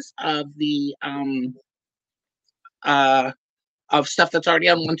packages of the of stuff that's already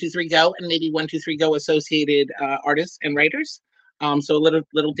on 123go and maybe 123go associated artists and writers. So a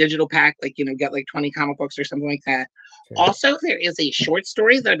little digital pack, like, get like 20 comic books or something like that. Sure. Also, there is a short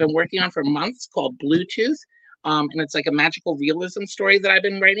story that I've been working on for months called Bluetooth. And it's like a magical realism story that I've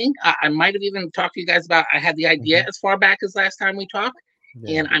been writing. I might have even talked to you guys about, I had the idea as far back as last time we talked,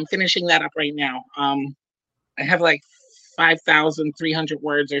 and I'm finishing that up right now. I have like 5,300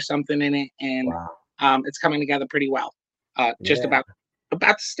 words or something in it, and it's coming together pretty well. Just about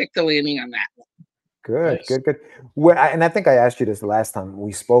to stick the landing on that. Good. Well, and I think I asked you this the last time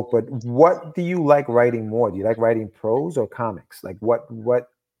we spoke, but what do you like writing more? Do you like writing prose or comics? Like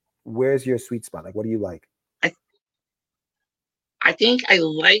where's your sweet spot? Like, what do you like? I think I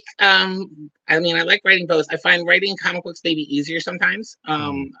like, I like writing both. I find writing comic books maybe easier sometimes.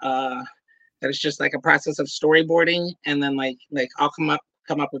 That it's just like a process of storyboarding, and then like I'll come up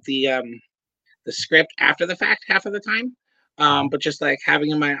with the script after the fact half of the time. But just like having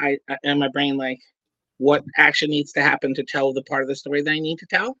in my brain, like, what action needs to happen to tell the part of the story that I need to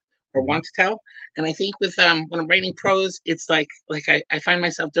tell or want to tell. And I think with when I'm writing prose, it's like I find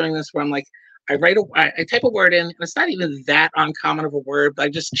myself doing this where I'm like, I type a word in, and it's not even that uncommon of a word, but I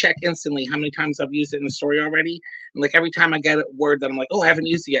just check instantly how many times I've used it in the story already. And like every time I get a word that I'm like, oh, I haven't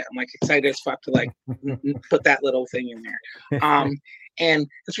used it yet, I'm like excited as fuck to like put that little thing in there. And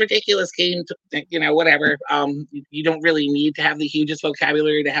it's ridiculous game to, whatever. You don't really need to have the hugest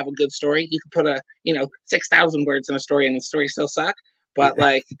vocabulary to have a good story. You could put 6,000 words in a story and the story still suck. But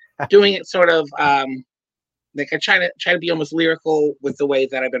like doing it sort of like I try to be almost lyrical with the way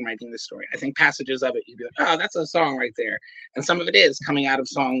that I've been writing this story. I think passages of it, you'd be like, oh, that's a song right there. And some of it is coming out of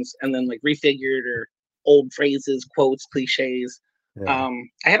songs and then like refigured or old phrases, quotes, cliches. Having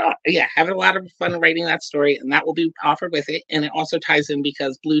a lot of fun writing that story, and that will be offered with it. And it also ties in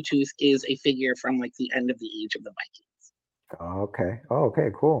because Bluetooth is a figure from like the end of the age of the Vikings. Okay,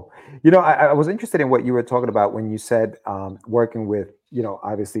 cool. I was interested in what you were talking about when you said working with,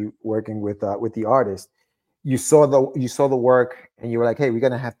 obviously working with the artist. You saw the work, and you were like, hey, we're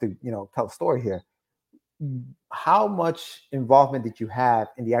gonna have to, tell a story here. How much involvement did you have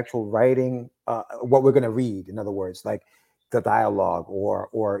in the actual writing? What we're gonna read, in other words, like the dialogue or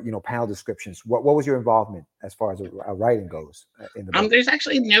panel descriptions. What was your involvement as far as writing goes in the book? There's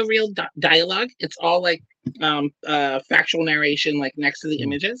actually no real dialogue. It's all like factual narration, like next to the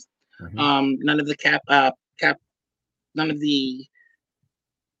images. None of the none of the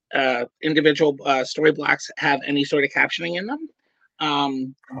individual story blocks have any sort of captioning in them.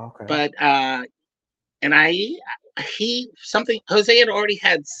 Okay. But and Jose had already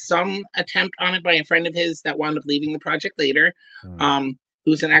had some attempt on it by a friend of his that wound up leaving the project later.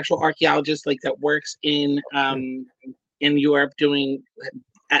 Who's an actual archaeologist like that works in Europe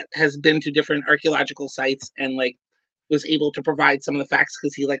has been to different archaeological sites and like was able to provide some of the facts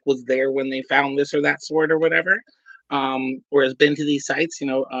because he like was there when they found this or that sword or whatever, or has been to these sites,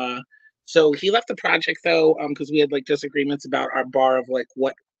 so he left the project though, because we had like disagreements about our bar of like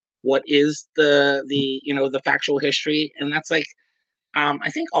what is the factual history, and that's like I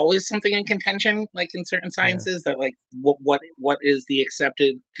think always something in contention, like in certain sciences, that like what is the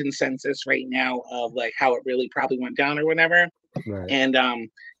accepted consensus right now of like how it really probably went down or whatever. Right. And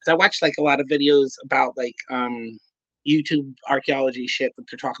so I watched like a lot of videos about like YouTube archaeology shit that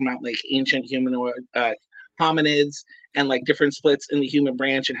they're talking about like ancient humanoid hominids and like different splits in the human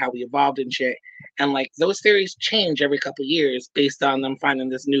branch and how we evolved and shit. And like those theories change every couple of years based on them finding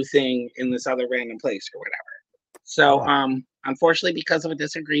this new thing in this other random place or whatever. So unfortunately, because of a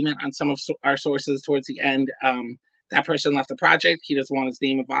disagreement on some of our sources towards the end, that person left the project. He doesn't want his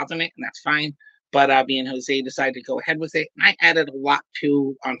name involved in it, and that's fine. But me and Jose decided to go ahead with it. And I added a lot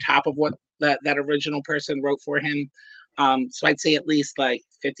on top of what that original person wrote for him. So I'd say at least like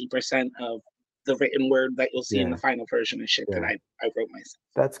 50% of the written word that you'll see in the final version of shit that I wrote myself.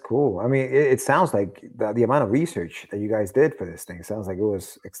 That's cool. I mean, it sounds like the amount of research that you guys did for this thing sounds like it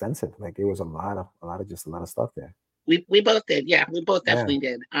was extensive. Like it was a lot of stuff there. We both did, yeah. We both definitely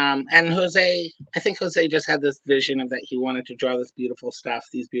did. And Jose, I think Jose just had this vision of that he wanted to draw this beautiful stuff,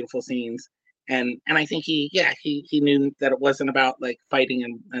 these beautiful scenes, and I think he knew that it wasn't about like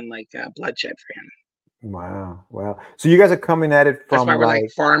fighting and like bloodshed for him. Wow. So you guys are coming at it from that's why we're like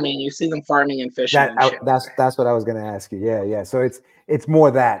farming. You see them farming and fishing. That's what I was gonna ask you. Yeah. So it's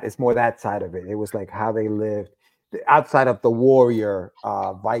more that side of it. It was like how they lived outside of the warrior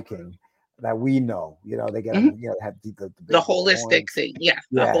Viking that we know. They get have the holistic thing. Yeah,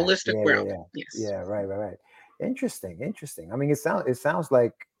 the holistic world. Yes. Yeah. Right. Interesting. I mean, it sounds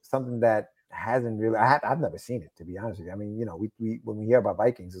like something that hasn't really. I've never seen it, to be honest with you. I mean, we when we hear about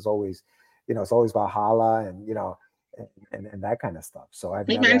Vikings, it's always Valhalla and and that kind of stuff. So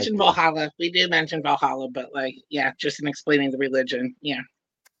we mentioned Valhalla. We did mention Valhalla, but like, just in explaining the religion. Yeah.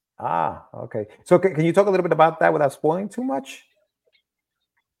 Okay. So can you talk a little bit about that without spoiling too much?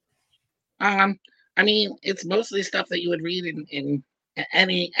 I mean, it's mostly stuff that you would read in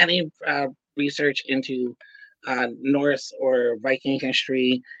any research into Norse or Viking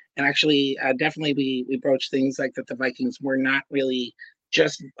history, and actually, definitely we broach things like that. The Vikings were not really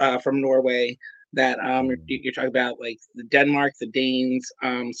just from Norway. That you're talking about like the Denmark, the Danes,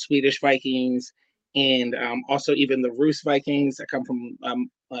 Swedish Vikings, and also even the Rus Vikings that come from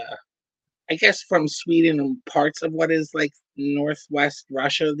I guess from Sweden and parts of what is like northwest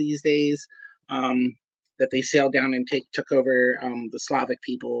Russia these days, that they sailed down and took over the Slavic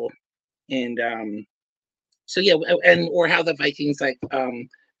people, and or how the Vikings like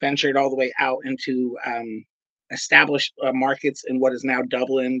ventured all the way out into established markets in what is now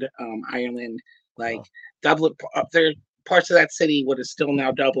Dublin, Ireland. Like Dublin, there parts of that city, what is still now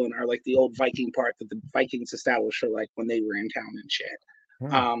Dublin, are like the old Viking part that the Vikings established for like when they were in town and shit.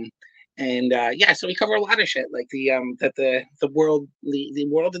 So we cover a lot of shit, like the world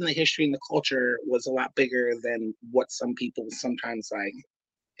and the history and the culture was a lot bigger than what some people sometimes like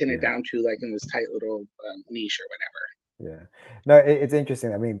pin it down to, like in this tight little niche or whatever. Yeah, no, it's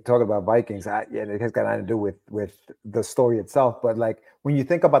interesting. I mean, talking about Vikings, it has got nothing to do with the story itself, but like when you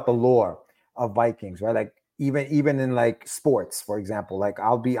think about the lore of Vikings, right? Like even in like sports, for example, like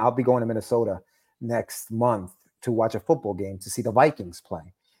I'll be going to Minnesota next month to watch a football game to see the Vikings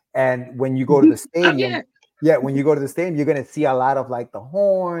play, and when you go to the stadium, when you go to the stadium, you're gonna see a lot of like the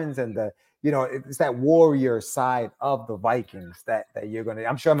horns and the it's that warrior side of the Vikings that you're gonna.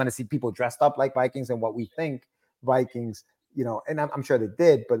 I'm sure I'm gonna see people dressed up like Vikings and what we think Vikings, and I'm sure they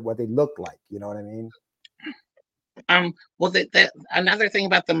did, but what they look like, you know what I mean? Well, another thing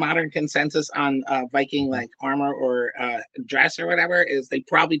about the modern consensus on Viking like armor or dress or whatever is they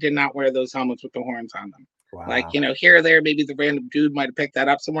probably did not wear those helmets with the horns on them. Wow. Like, here or there, maybe the random dude might have picked that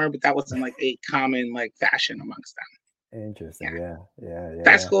up somewhere, but that wasn't like a common like fashion amongst them. Interesting. Yeah.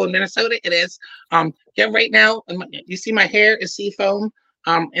 That's cool. In Minnesota, it is. Right now, you see my hair is seafoam.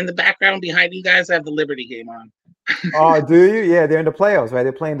 In the background behind you guys, I have the Liberty game on. Oh, do you? Yeah, they're in the playoffs, right?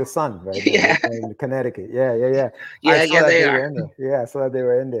 They're playing the Sun, right? They're Yeah, playing Connecticut. Yeah, yeah, yeah. I yeah, saw yeah, that they they are. were in there. Yeah, I saw that they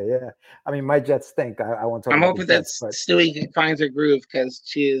were in there. Yeah. I mean, my Jets stink. I won't talk I'm about the hoping that Jets, but Stewie finds her groove because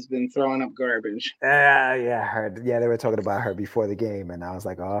she has been throwing up garbage. yeah, I heard. Yeah, they were talking about her before the game, and I was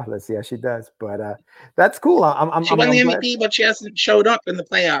like, oh, let's see how she does. But that's cool. She won the I'm glad. MVP, but she hasn't showed up in the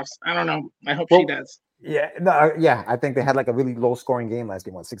playoffs. I don't know. I hope she Well, does. yeah, no, yeah. I think they had like a really low scoring game last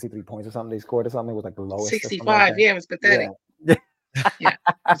game. What, 63 points or something? They scored or something. It was like the lowest or something like 65. that. Yeah, it was pathetic. Yeah. Yeah,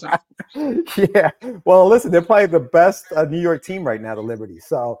 that's all. Yeah. Well, listen, they're probably the best New York team right now, the Liberty.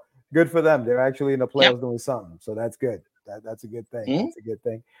 So good for them. They're actually in the Yep. playoffs doing something. So that's good. That's a good thing. Mhm. That's a good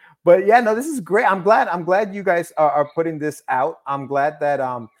thing. But yeah, no, this is great. I'm glad. I'm glad you guys are putting this out. I'm glad that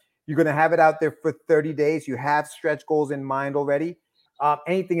you're gonna have it out there for 30 days. You have stretch goals in mind already.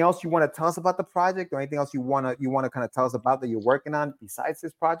 Anything else you want to tell us about the project, or anything else you wanna kind of tell us about that you're working on besides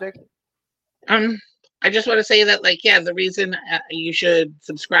this project? Um, I just want to say that, like, yeah, the reason you should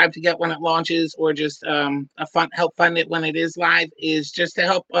subscribe to get when it launches, or just help fund it when it is live, is just to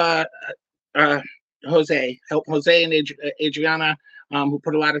help uh, help Jose and Adriana, who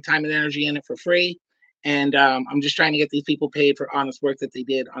put a lot of time and energy in it for free. And I'm just trying to get these people paid for honest work that they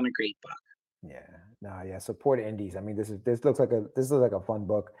did on a great book. Yeah, no, yeah, support indies. I mean, this looks like a fun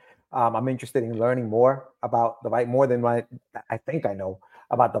book. I'm interested in learning more about the more than what I think I know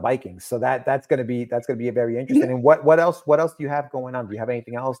about the Vikings. So that's gonna be a very interesting. And what else do you have going on? Do you have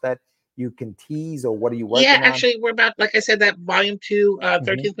anything else that you can tease, or what are you Yeah, working on? actually, we're about, like I said, that volume two, Mhm.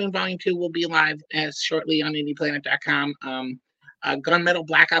 13th Moon volume two will be live as shortly on indieplanet.com. Gunmetal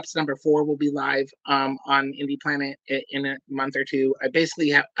Black Ops #4 will be live on Indie Planet in a month or two. I basically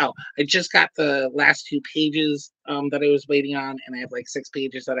have, I just got the last 2 pages that I was waiting on, and I have like 6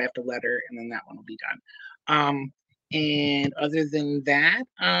 pages that I have to letter, and then that one will be done. And other than that,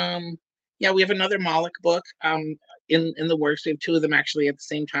 yeah, we have another Moloch book in the works. We have 2 of them actually at the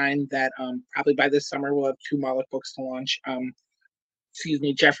same time. That probably by this summer we'll have 2 Moloch books to launch. Excuse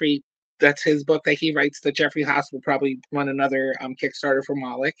me, Jeffrey. That's his book that he writes. That Jeffrey Haas will probably run another Kickstarter for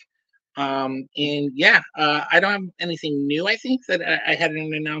Moloch. And yeah, I don't have anything new. I think that I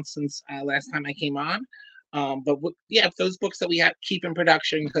hadn't announced since last time I came on. But yeah, those books that we have keep in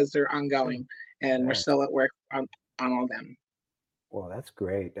production because they're ongoing, and we're Nice. still at work on all of them. Well, that's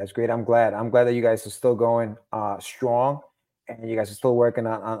great. That's great. I'm glad. I'm glad that you guys are still going strong, and you guys are still working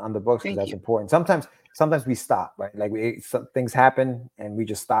on the books, because Thank that's you. important. Sometimes we stop, right? Like some things happen and we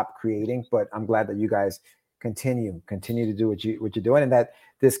just stop creating. But I'm glad that you guys continue to do what you're doing, and that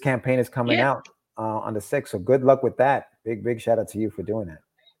this campaign is coming Yeah, out on the 6th. So good luck with that. Big shout out to you for doing that.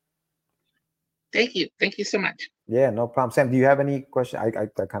 thank you. Thank you so much. Yeah, no problem. Sam, do you have any question? I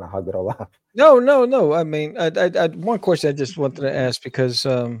kind of hugged it all up. No, no, no. I mean, one question I just wanted to ask, because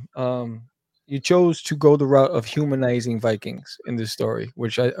you chose to go the route of humanizing Vikings in this story,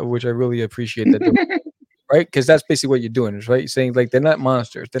 which I really appreciate that, right? Because that's basically what you're doing, is right. You're saying like they're not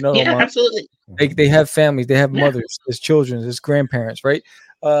monsters. They're not all Yeah, monsters. absolutely. Mhm. They have families. They have Yeah, mothers. There's children. There's grandparents, right?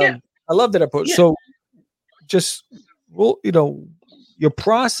 yeah, I love that approach. yeah. So just, well, your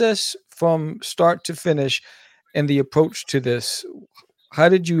process from start to finish, and the approach to this. How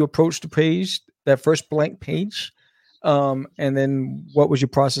did you approach the page, that first blank page? And then what was your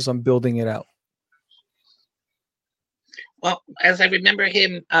process on building it out? Well, as I remember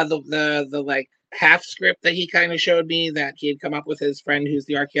him, the like half script that he kind of showed me that he had come up with his friend who's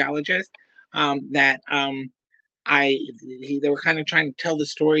the archaeologist. That I They were kind of trying to tell the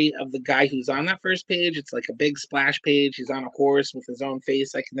story of the guy who's on that first page. It's like a big splash page. He's on a horse with his own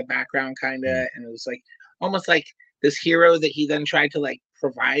face like in the background, kind of, and it was like almost like this hero that he then tried to like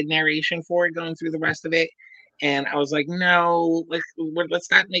provide narration for going through the rest of it. And I was like, no,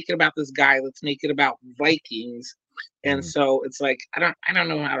 let's not make it about this guy. Let's make it about Vikings. And Mhm. so it's like I don't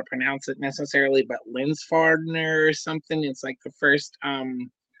know how to pronounce it necessarily, but Linsfardner or something. It's like the first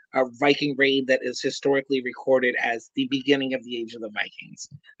a Viking raid that is historically recorded as the beginning of the age of the Vikings.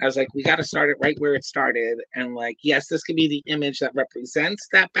 I was like, we got to start it right where it started. And like, yes, this could be the image that represents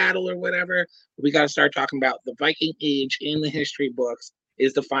that battle or whatever. But we got to start talking about the Viking age in the history books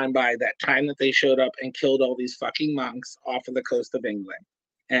is defined by that time that they showed up and killed all these fucking monks off of the coast of England.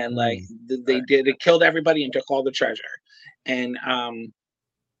 And like Mm. they did, it killed everybody and took all the treasure. And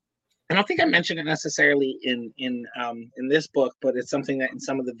I don't think I mentioned it necessarily in this book, but it's something that in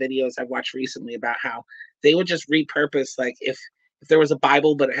some of the videos I've watched recently about how they would just repurpose, like if there was a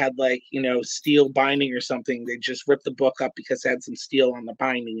Bible but it had like steel binding or something, they just rip the book up because it had some steel on the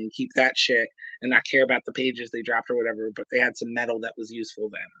binding and keep that shit and not care about the pages they dropped or whatever. But they had some metal that was useful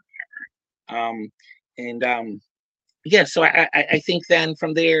then. And yeah, so I think then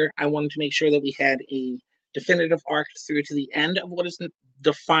from there I wanted to make sure that we had a definitive arc through to the end of what is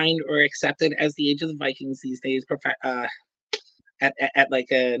defined or accepted as the Age of the Vikings these days, at like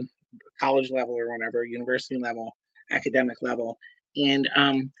a college level or whatever, university level, academic level, and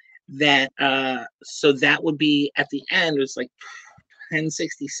that so that would be at the end. It was like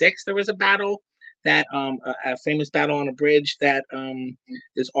 1066. There was a battle that a famous battle on a bridge that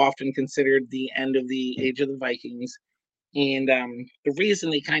is often considered the end of the Age of the Vikings. And the reason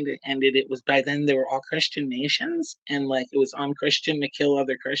they kind of ended it was by then they were all Christian nations, and like it was unchristian to kill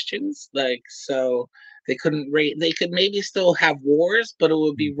other Christians. Like so, they couldn't rate. They could maybe still have wars, but it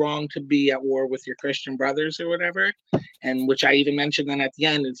would be wrong to be at war with your Christian brothers or whatever. And which I even mentioned then at the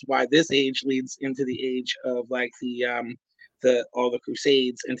end is why this age leads into the age of like the all the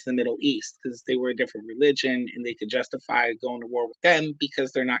Crusades into the Middle East, because they were a different religion and they could justify going to war with them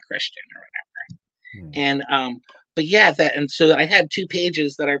because they're not Christian or whatever. And but yeah, that and so I had 2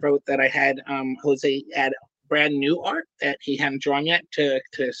 pages that I wrote that I had Jose add brand new art that he hadn't drawn yet to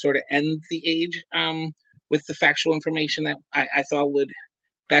sort of end the age with the factual information that I thought would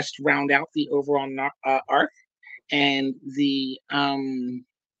best round out the overall arc. And the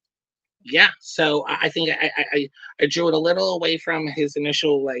yeah, so I think I drew it a little away from his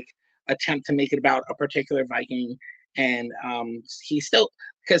initial like attempt to make it about a particular Viking, and he still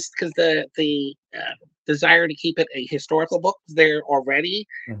because the desire to keep it a historical book there already,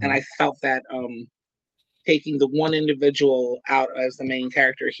 and I felt that taking the one individual out as the main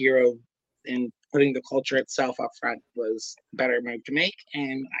character hero and putting the culture itself up front was a better move to make,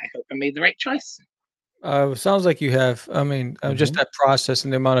 and I hope I made the right choice. Sounds like you have. I mean, just that process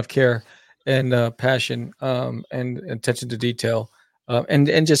and the amount of care and passion and attention to detail,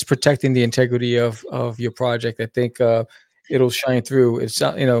 and just protecting the integrity of your project. I think it'll shine through. It's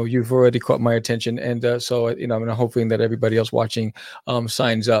not, you've already caught my attention, and so I'm hoping that everybody else watching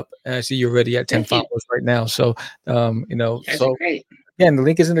signs up. And I see you're already at 10 Thank you. followers right now. So You guys are great. again, the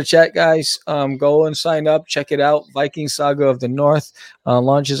link is in the chat, guys. Go and sign up. Check it out. Viking Saga of the North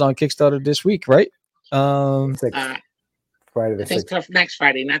launches on Kickstarter this week, right? Friday the I think 6th. next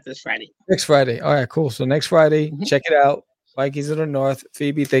Friday, not this Friday. Next Friday. All right, cool. So next Friday, check it out. Vikings of the North.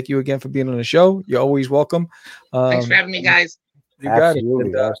 Phoebe, thank you again for being on the show. You're always welcome. Thanks for having me, guys. You got it. Absolutely,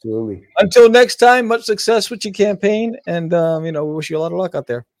 And, absolutely. until next time, much success with your campaign, and we wish you a lot of luck out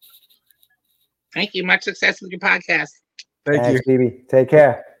there. Thank you. Much success with your podcast. Thank you, Phoebe. Take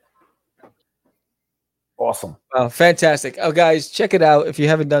care. Awesome. Fantastic. Oh, guys, check it out if you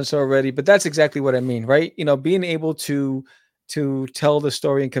haven't done so already. But that's exactly what I mean, right? Being able to tell the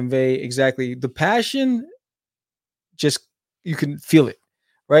story and convey exactly the passion, just you can feel it,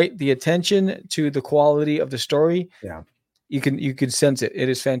 right? The attention to the quality of the story. Yeah. You can sense it. It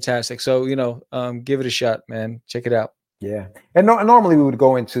is fantastic. So, give it a shot, man. Check it out. Yeah. And normally we would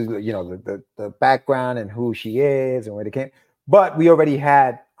go into, the background and who she is and where they came. But we already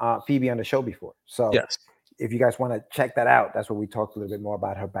had Phoebe on the show before. So yes, if you guys want to check that out, that's where we talked a little bit more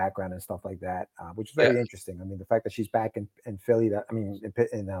about her background and stuff like that, which is very interesting. I mean, the fact that she's back in Philly,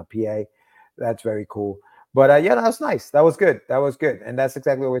 in PA, that's very cool. But yeah, that was nice. That was good. That was good. And that's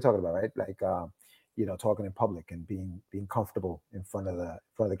exactly what we're talking about, right? Like, talking in public and being comfortable in front of the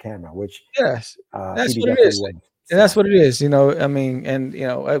camera, which that's Phoebe what it is. was. And that's what it is,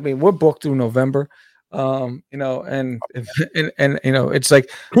 we're booked through November, and it's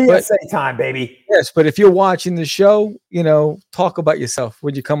like PSA time, baby. Yes, but if you're watching the show, talk about yourself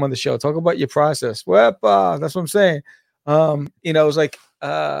when you come on the show. Talk about your process. Well, that's what I'm saying. It's like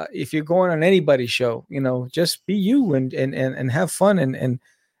if you're going on anybody's show, just be you and have fun and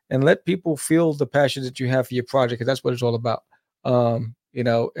let people feel the passion that you have for your project, because that's what it's all about.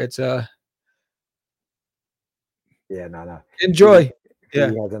 It's no. Enjoy. He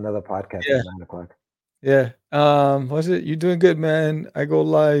has another podcast at 9:00. Yeah. What's it? You're doing good, man. I go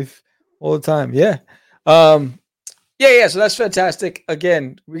live all the time. Yeah. Yeah. So that's fantastic.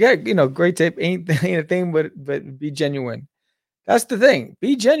 Again, we got, great tape. Ain't a thing, but be genuine. That's the thing.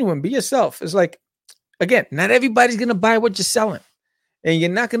 Be genuine. Be yourself. It's like, again, not everybody's gonna buy what you're selling, and you're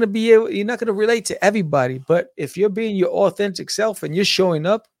not gonna relate to everybody. But if you're being your authentic self and you're showing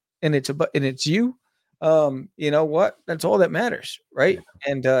up, and it's you, you know what? That's all that matters, right?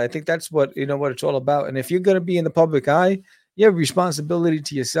 Yeah. And I think that's what it's all about. And if you're going to be in the public eye, you have responsibility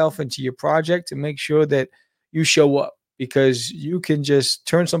to yourself and to your project to make sure that you show up, because you can just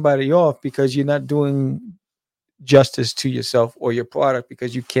turn somebody off because you're not doing justice to yourself or your product,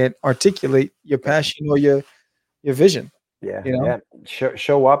 because you can't articulate your passion or your vision. Yeah.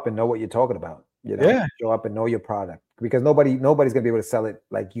 Show up and know what you're talking about. Show up and know your product, because nobody's going to be able to sell it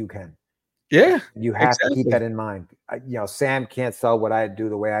like you can. Yeah, You have to keep exactly. that in mind. Sam can't sell what I do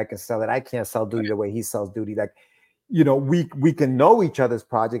the way I can sell it. I can't sell duty the way he sells duty. Like, we can know each other's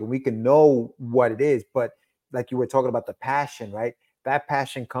project and we can know what it is, but like you were talking about the passion, right? That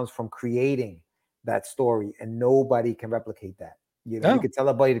passion comes from creating that story, and nobody can replicate that. You No. could tell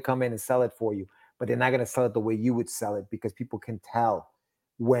a buddy to come in and sell it for you, but they're not going to sell it the way you would sell it, because people can tell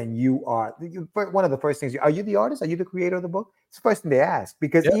when you are one of the first things. Are you the artist? Are you the creator of the book? It's the first thing they ask,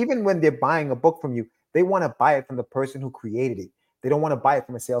 because Yeah. even when they're buying a book from you, they want to buy it from the person who created it. They don't want to buy it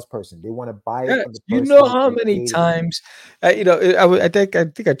from a salesperson. They want to buy it Yes. from the You person know who how many created it. times, I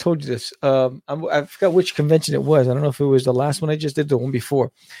think I told you this. I forgot which convention it was. I don't know if it was the last one I just did, the one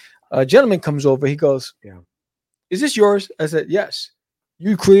before. A gentleman comes over. He goes, Yeah. "Is this yours?" I said, "Yes."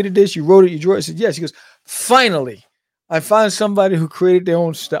 "You created this? You wrote it? You drew it?" I said, "Yes." He goes, "Finally, I found somebody who created their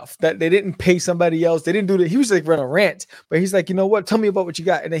own stuff. That they didn't pay somebody else. They didn't do that." He was like running a rant, but he's like, "You know what? Tell me about what you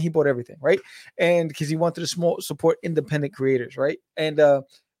got." And then he bought everything, right? And because he wanted to support independent creators, right? And but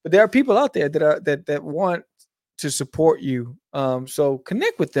there are people out there that want to support you. So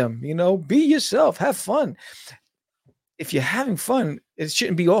connect with them. Be yourself. Have fun. If you're having fun, it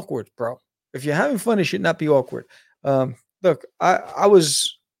shouldn't be awkward, bro. If you're having fun, it should not be awkward. Look, I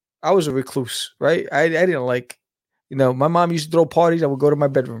was a recluse, right? I didn't like, my mom used to throw parties. I would go to my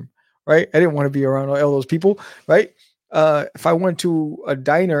bedroom, right? I didn't want to be around all those people, right? If I went to a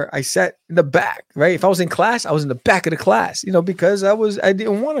diner, I sat in the back, right? If I was in class, I was in the back of the class, because I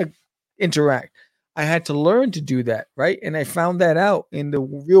didn't want to interact. I had to learn to do that, right? And I found that out in the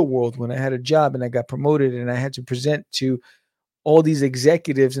real world when I had a job and I got promoted and I had to present to all these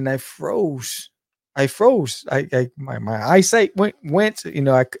executives, and I froze. I froze. My eyesight went. I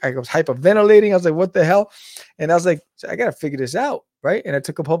was hyperventilating. I was like, "What the hell?" And I was like, "I got to figure this out." Right. And I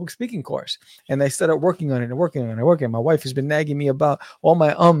took a public speaking course and I started working on it and working on it and working. My wife has been nagging me about all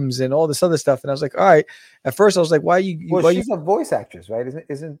my ums and all this other stuff. And I was like, all right. At first, I was like, Well, why you she's a voice actress, right?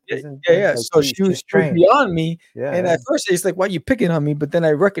 Isn't yeah, yeah. like So she was she's she was trained? beyond me, Yeah, and yeah, at first it's like, "Why you picking on me?" But then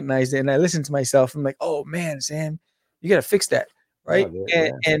I recognized it, and I listened to myself. I'm like, "Oh man, Sam, you gotta fix that, no, right?" And yeah,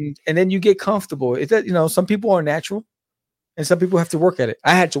 and then you get comfortable. It's that some people are natural, and some people have to work at it.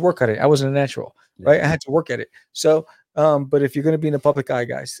 I had to work at it. I wasn't a natural, yeah, right? I had to work at it. So, but if you're gonna be in the public eye,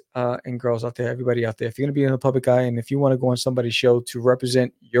 guys and girls out there, everybody out there, if you're gonna be in the public eye, and if you want to go on somebody's show to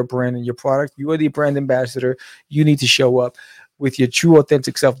represent your brand and your product, you are the brand ambassador. You need to show up with your true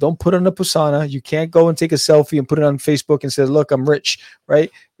authentic self. Don't put on a persona. You can't go and take a selfie and put it on Facebook and say, "Look, I'm rich," right?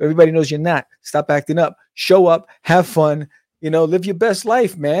 Everybody knows you're not. Stop acting up. Show up, have fun, live your best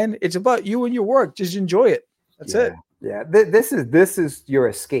life, man. It's about you and your work. Just enjoy it. That's yeah, it. yeah. This is your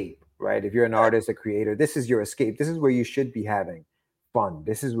escape, right? If you're an artist, a creator, this is your escape. This is where you should be having fun.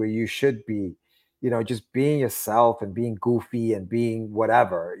 This is where you should be, just being yourself and being goofy and being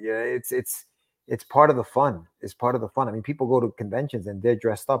whatever. Yeah, it's part of the fun. It's part of the fun. I mean, people go to conventions and they're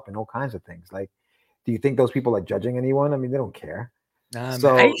dressed up in all kinds of things. Like, do you think those people are judging anyone? I mean, they don't care. Nah, man. I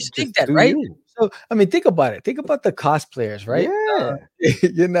So used to think just that, do right? you. So, I mean, think about it. Think about the cosplayers, right? Yeah.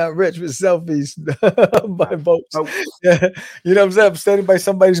 You're not rich with selfies by My boats. folks. Yeah. You know what I'm saying? I'm standing by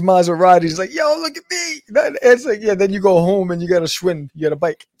somebody's Maserati. He's like, "Yo, look at me." It's like, yeah, then you go home and you got a Schwinn, you got a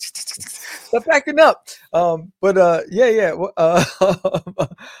bike. Stop acting up. But yeah, yeah.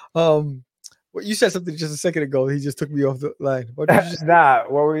 Um, well, you said something just a second ago. He just took me off the line. What did you just say? Nah,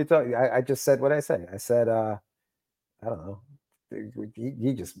 what were you talking? I just said what I said. I said, I don't know.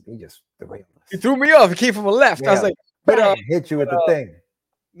 He just derailed He us. threw me off. He came from a left. I was Yeah, like, but bang, hit you with the thing.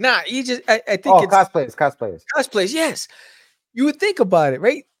 nah, he just I think Oh, it's cosplayers. cosplays, yes. You would think about it,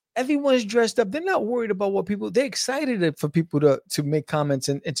 right? Everyone's dressed up. They're not worried about what people. They're excited for people to make comments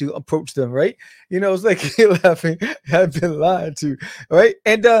and to approach them, right? It's like you're laughing. I've been lied to, right?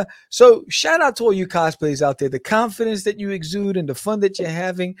 And so shout out to all you cosplayers out there. The confidence that you exude and the fun that you're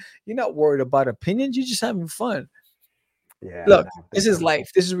having. You're not worried about opinions. You're just having fun. Yeah, Look, nah, this big is time.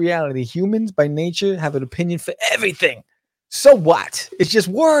 life. This is reality. Humans by nature have an opinion for everything. So what? It's just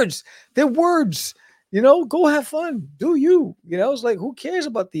words. They're words. Go have fun. Do you? It's like who cares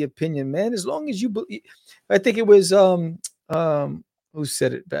about the opinion, man? As long as you believe. I think it was who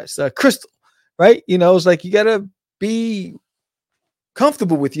said it best? Crystal, right? It's like you gotta be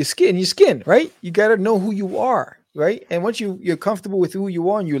comfortable with your skin, right? You gotta know who you are, right? And once you're comfortable with who you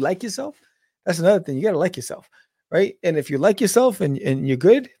are and you like yourself, that's another thing. You gotta like yourself, right? And if you like yourself and you're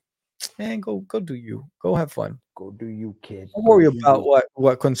good, man, go do you. Go have fun. Go do you, kid. Don't Go worry do about you.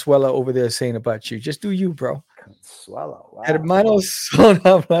 what Consuela over there is saying about you. Just do you, bro. Swallow. Wow. Hermanos son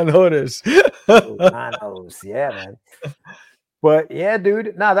habladores. Hermanos. Yeah, man. But yeah,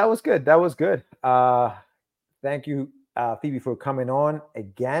 dude. Nah, that was good. That was good. Thank you Phoebe, for coming on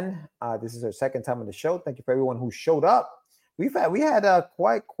again. This is her second time on the show. Thank you for everyone who showed up. We had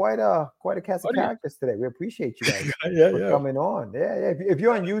quite a cast of characters today. We appreciate you guys for coming on. Yeah. If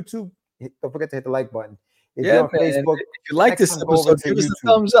you're on YouTube, don't forget to hit the like button. If you're on Facebook, if you like this episode, give us a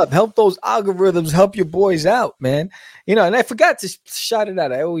thumbs up. Help those algorithms. Help your boys out, man. And I forgot to shout it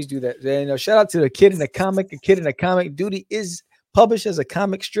out. I always do that. Shout out to the Kid in the Comic. A Kid in the Comic. Duty is published as a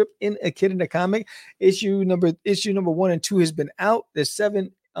comic strip in A Kid in the Comic. Issue number 1 and 2 has been out. There's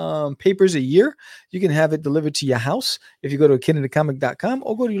 7 papers a year. You can have it delivered to your house if you go to akidinthecomic.com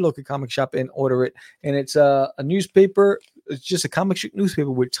or go to your local comic shop and order it. And it's a newspaper. It's just a comic strip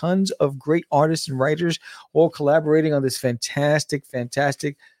newspaper with tons of great artists and writers all collaborating on this fantastic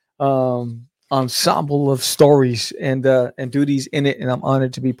ensemble of stories and duties in it. And I'm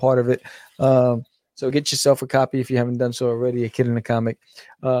honored to be part of it. So get yourself a copy if you haven't done so already. A Kid in the Comic.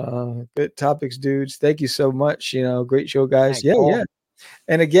 Good topics, dudes. Thank you so much. Great show, guys. Thanks, yeah.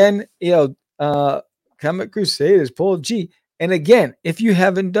 And again, Comic Crusaders, Paul G. And again, if you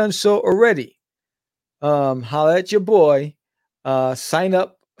haven't done so already, holla at your boy. Sign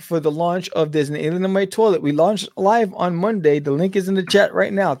up for the launch of There's an Alien in My Toilet. We launched live on Monday. The link is in the chat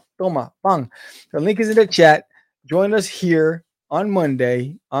right now. Toma, bang. The link is in the chat. Join us here on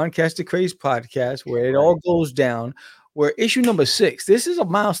Monday on Catch the Craze podcast, where it all goes down. Where issue number 6, this is a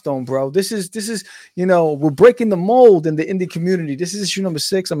milestone, bro. This is we're breaking the mold in the indie community. This is issue number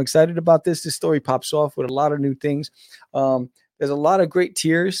 6. I'm excited about this. This story pops off with a lot of new things. There's a lot of great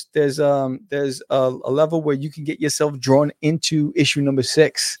tiers. There's a level where you can get yourself drawn into issue number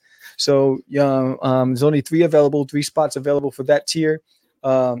 6. So there's only 3 spots available for that tier.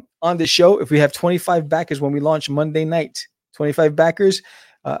 On the show, if we have 25 backers when we launch Monday night, 25 backers,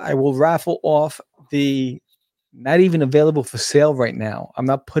 I will raffle off the not even available for sale right now. I'm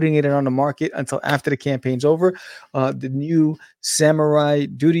not putting it on the market until after the campaign's over. The new Samurai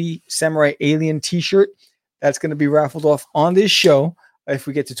Alien t-shirt that's going to be raffled off on this show if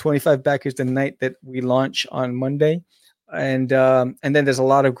we get to 25 backers the night that we launch on Monday. And then there's a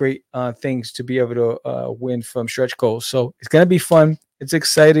lot of great things to be able to win from stretch goals. So it's going to be fun. It's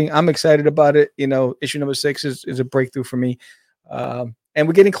exciting. I'm excited about it. Issue number 6 is a breakthrough for me. And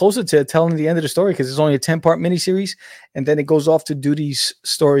we're getting closer to telling the end of the story because it's only a 10-part miniseries, and then it goes off to Duty's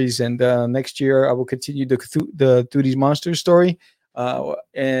stories. And next year, I will continue the Duty's Monsters story,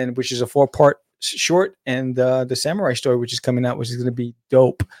 and which is a 4-part short, and the Samurai story, which is coming out, which is going to be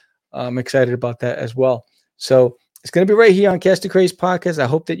dope. I'm excited about that as well. So it's going to be right here on Cast the Craze podcast. I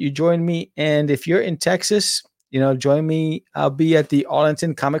hope that you join me, and if you're in Texas, join me. I'll be at the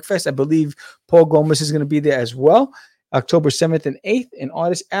Arlington Comic Fest. I believe Paul Gomez is going to be there as well. October 7th and 8th in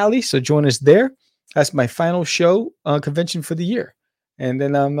Artist Alley. So join us there. That's my final show convention for the year. And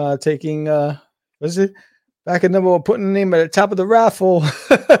then I'm taking, back at number 1, putting the name at the top of the raffle.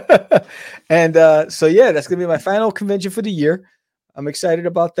 And so, yeah, that's going to be my final convention for the year. I'm excited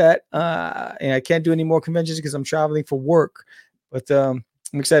about that. And I can't do any more conventions because I'm traveling for work. But I'm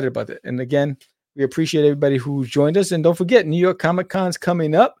excited about it. And again, we appreciate everybody who joined us. And don't forget, New York Comic Con's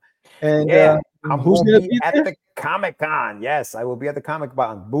coming up. And I'm going to be at the Comic Con. Yes, I will be at the Comic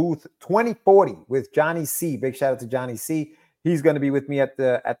Con booth 2040 with Johnny C. Big shout out to Johnny C. He's going to be with me at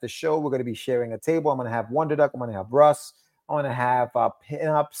the show. We're going to be sharing a table. I'm going to have Wonder Duck. I'm going to have Russ. I'm going to have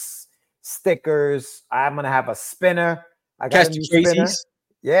pinups, stickers. I'm going to have a spinner. I got a new spinner.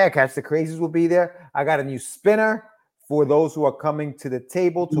 Yeah, Catch the Crazies will be there. I got a new spinner for those who are coming to the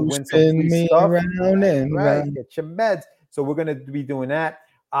table to win some free stuff. Right, get your meds. So we're going to be doing that.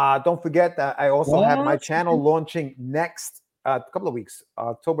 Don't forget that I also have my channel launching next couple of weeks,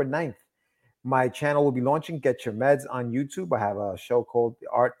 October 9th. My channel will be launching. Get Your Meds on YouTube. I have a show called The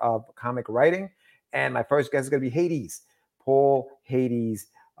Art of Comic Writing. And my first guest is going to be Hades. Paul Hades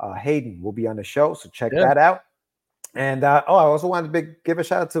Hayden will be on the show. So check that out. And I also wanted to give a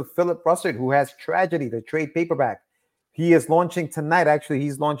shout out to Philip Russert, who has Tragedy, the trade paperback. He is launching tonight. Actually,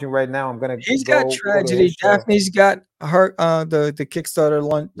 he's launching right now. I'm gonna. He's got Tragedy. Daphne's got her the Kickstarter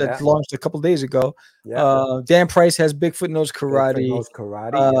launch that launched a couple days ago. Dan Price has Bigfoot Knows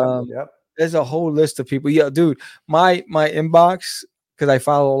Karate. Yep. There's a whole list of people. Yeah, dude, my inbox, because I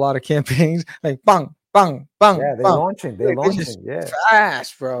follow a lot of campaigns. Like bang, bang, bang. Yeah, they're launching. They're launching. Yeah,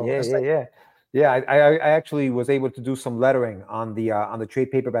 fast, bro. Yeah. I actually was able to do some lettering on the trade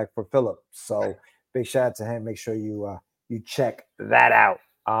paperback for Philip. So. Big shout out to him. Make sure you check that out.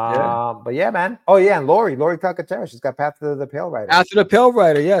 But yeah, man. Oh yeah, and Lori Calcaterra. She's got Path to the Pale Rider. Path to the Pale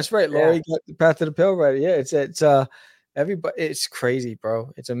Rider. Yes, right. Lori got the Path to the Pale Rider. Yeah, it's everybody. It's crazy,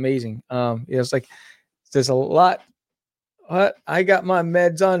 bro. It's amazing. It's like there's a lot. What I got my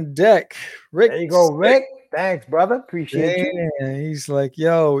meds on deck. Rick, there you go, Rick. Thanks, brother. Appreciate you. Yeah, he's like,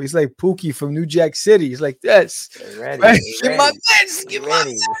 yo, he's like Pookie from New Jack City. He's like, yes, Stay ready. right, Stay get my ready. meds, Stay get my ready.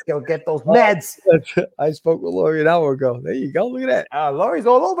 Let's go get those meds. meds. I spoke with Lori an hour ago. There you go. Look at that. Lori's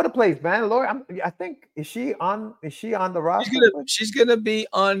all over the place, man. Lori, I think is she on the roster? She's gonna be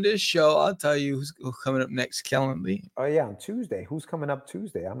on this show. I'll tell you who's coming up next. Calendly. Oh yeah, on Tuesday. Who's coming up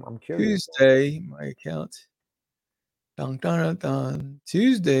Tuesday? I'm curious. Tuesday, my account. Dun, dun, dun, dun.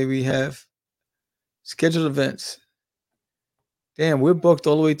 Tuesday we have scheduled events. Damn, we're booked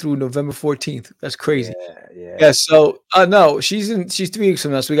all the way through November 14th. That's crazy. Yeah. So no, she's 3 weeks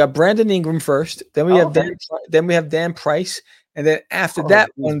from us. So we got Brandon Ingram first, then we have Dan Price, and then after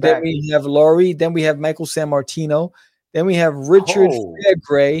that one, then we have Laurie, then we have Michael San Martino, then we have Richard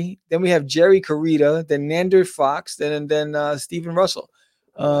Fairgray, then we have Jerry Carita, then Nander Fox, then Stephen Russell.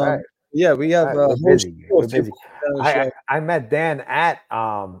 Yeah, we have we're busy. We're busy. I met Dan at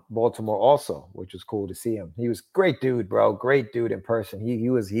Baltimore also, which was cool to see him. He was great dude, bro. Great dude in person. He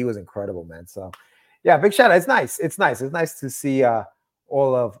was incredible, man. So yeah, big shout out. It's nice. It's nice to see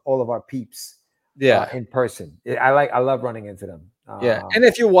all of our peeps in person. I love running into them. Yeah. And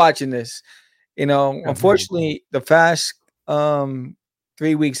if you're watching this, unfortunately the past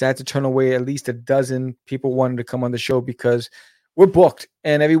 3 weeks I had to turn away at least a dozen people wanting to come on the show because we're booked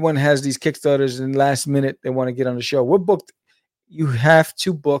and everyone has these Kickstarters and last minute they want to get on the show. We're booked. You have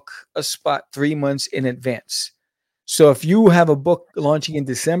to book a spot 3 months in advance. So if you have a book launching in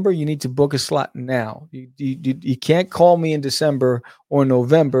December, you need to book a slot now. You can't call me in December or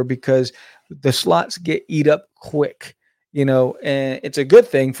November because the slots get eat up quick, and it's a good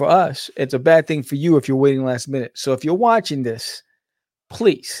thing for us. It's a bad thing for you if you're waiting last minute. So if you're watching this,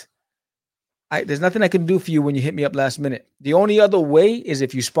 please, there's nothing I can do for you when you hit me up last minute. The only other way is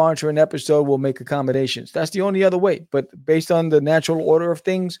if you sponsor an episode, we'll make accommodations. That's the only other way. But based on the natural order of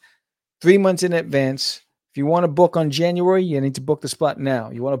things, 3 months in advance. If you want to book on January, you need to book the spot now.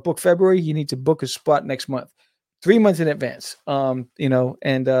 You want to book February, you need to book a spot next month. 3 months in advance. And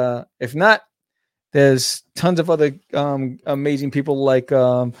if not, there's tons of other amazing people like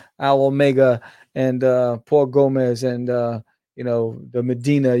Al Omega and Paul Gomez and the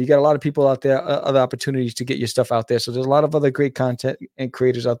Medina. You got a lot of people out there, other opportunities to get your stuff out there. So there's a lot of other great content and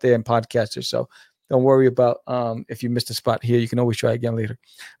creators out there and podcasters. So don't worry about if you missed a spot here. You can always try again later.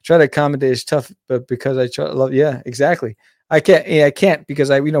 Try to accommodate is tough, but because I try to love, yeah, exactly. I can't because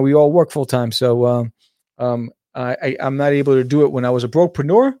we all work full time. So I'm not able to do it when I was a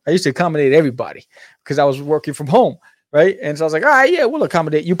brokepreneur. I used to accommodate everybody because I was working from home, right? And so I was like, all right, yeah, we'll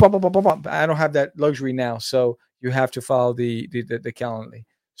accommodate you. I don't have that luxury now, so you have to follow the Calendly.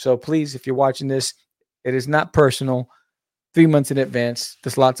 So please, if you're watching this, it is not personal. 3 months in advance, the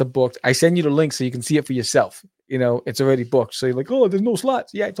slots are booked. I send you the link so you can see it for yourself. It's already booked. So you're like, oh, there's no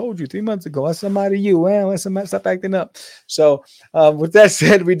slots. Yeah, I told you 3 months ago. That's somebody you. Well, let somebody stop acting up. So with that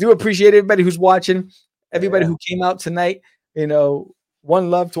said, we do appreciate everybody who's watching, everybody who came out tonight. One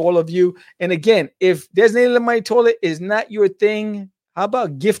love to all of you. And again, if There's Nail in My Toilet is not your thing, how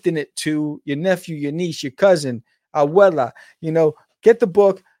about gifting it to your nephew, your niece, your cousin, abuela? Get the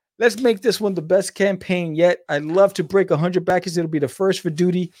book. Let's make this one the best campaign yet. I'd love to break 100 backers. It'll be the first for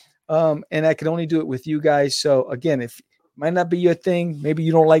Duty. And I can only do it with you guys. So again, if it might not be your thing, maybe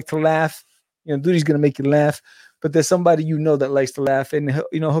you don't like to laugh. Duty's going to make you laugh, but there's somebody that likes to laugh and,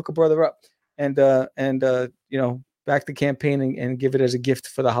 hook a brother up and back the campaign and give it as a gift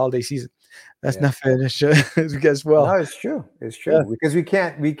for the holiday season. That's not fair. As well. No, it's true. It's true because we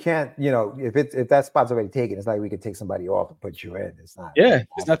can't. If that spot's already taken, it's like we could take somebody off and put you in. It's not. Yeah,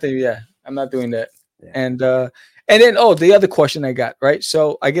 it's nothing. Yeah, I'm not doing that. Yeah. And then the other question I got, right?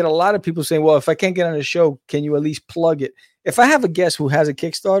 So I get a lot of people saying, well, if I can't get on the show, can you at least plug it? If I have a guest who has a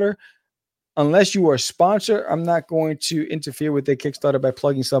Kickstarter, unless you are a sponsor, I'm not going to interfere with their Kickstarter by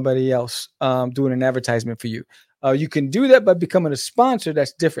plugging somebody else, doing an advertisement for you. You can do that by becoming a sponsor.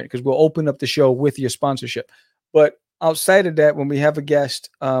 That's different because we'll open up the show with your sponsorship. But outside of that, when we have a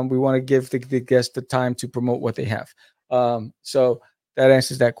guest, we want to give the guest the time to promote what they have. So that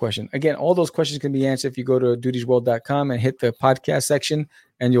answers that question. Again, all those questions can be answered if you go to dutiesworld.com and hit the podcast section,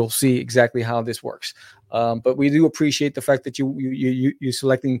 and you'll see exactly how this works. But we do appreciate the fact that you're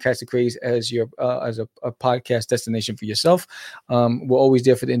selecting Catch the Craze as your as a podcast destination for yourself. We're always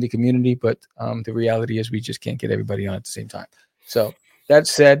there for the indie community, but the reality is we just can't get everybody on at the same time. So that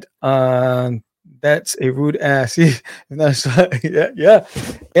said, that's a rude ass. yeah,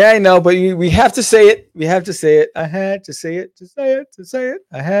 I know, but we have to say it. We have to say it. I had to say it.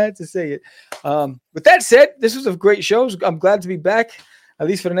 I had to say it. With that said, this was a great show. I'm glad to be back. at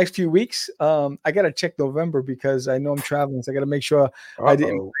least for the next few weeks. I gotta check November because I know I'm traveling, so I gotta make sure I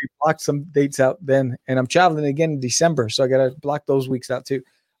didn't block some dates out then. And I'm traveling again in December, so I gotta block those weeks out too.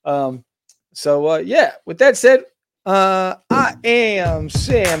 Yeah. With that said, I am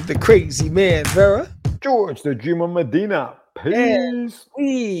Sam, the Crazy Man Vera. George, the Dreamer Medina. Peace. And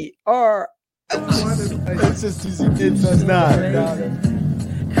we are. It's just easy. It's not.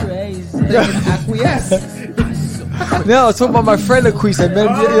 Crazy. Acquiesce. No, it's talking about my friend Acquiesce. I met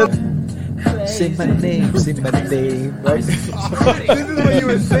him. Say my name. Right? This is what you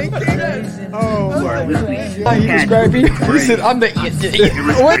were thinking? Oh, How you describe me? He said, I'm the idiot.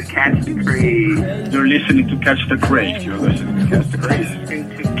 What? Catch the Craze. You're listening to Catch the Craze. You're listening to Catch the Craze.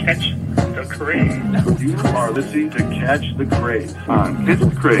 To Catch the Craze. You are listening to Catch the Craze on Catch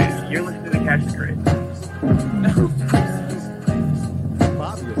the Craze. You're listening to Catch the Craze.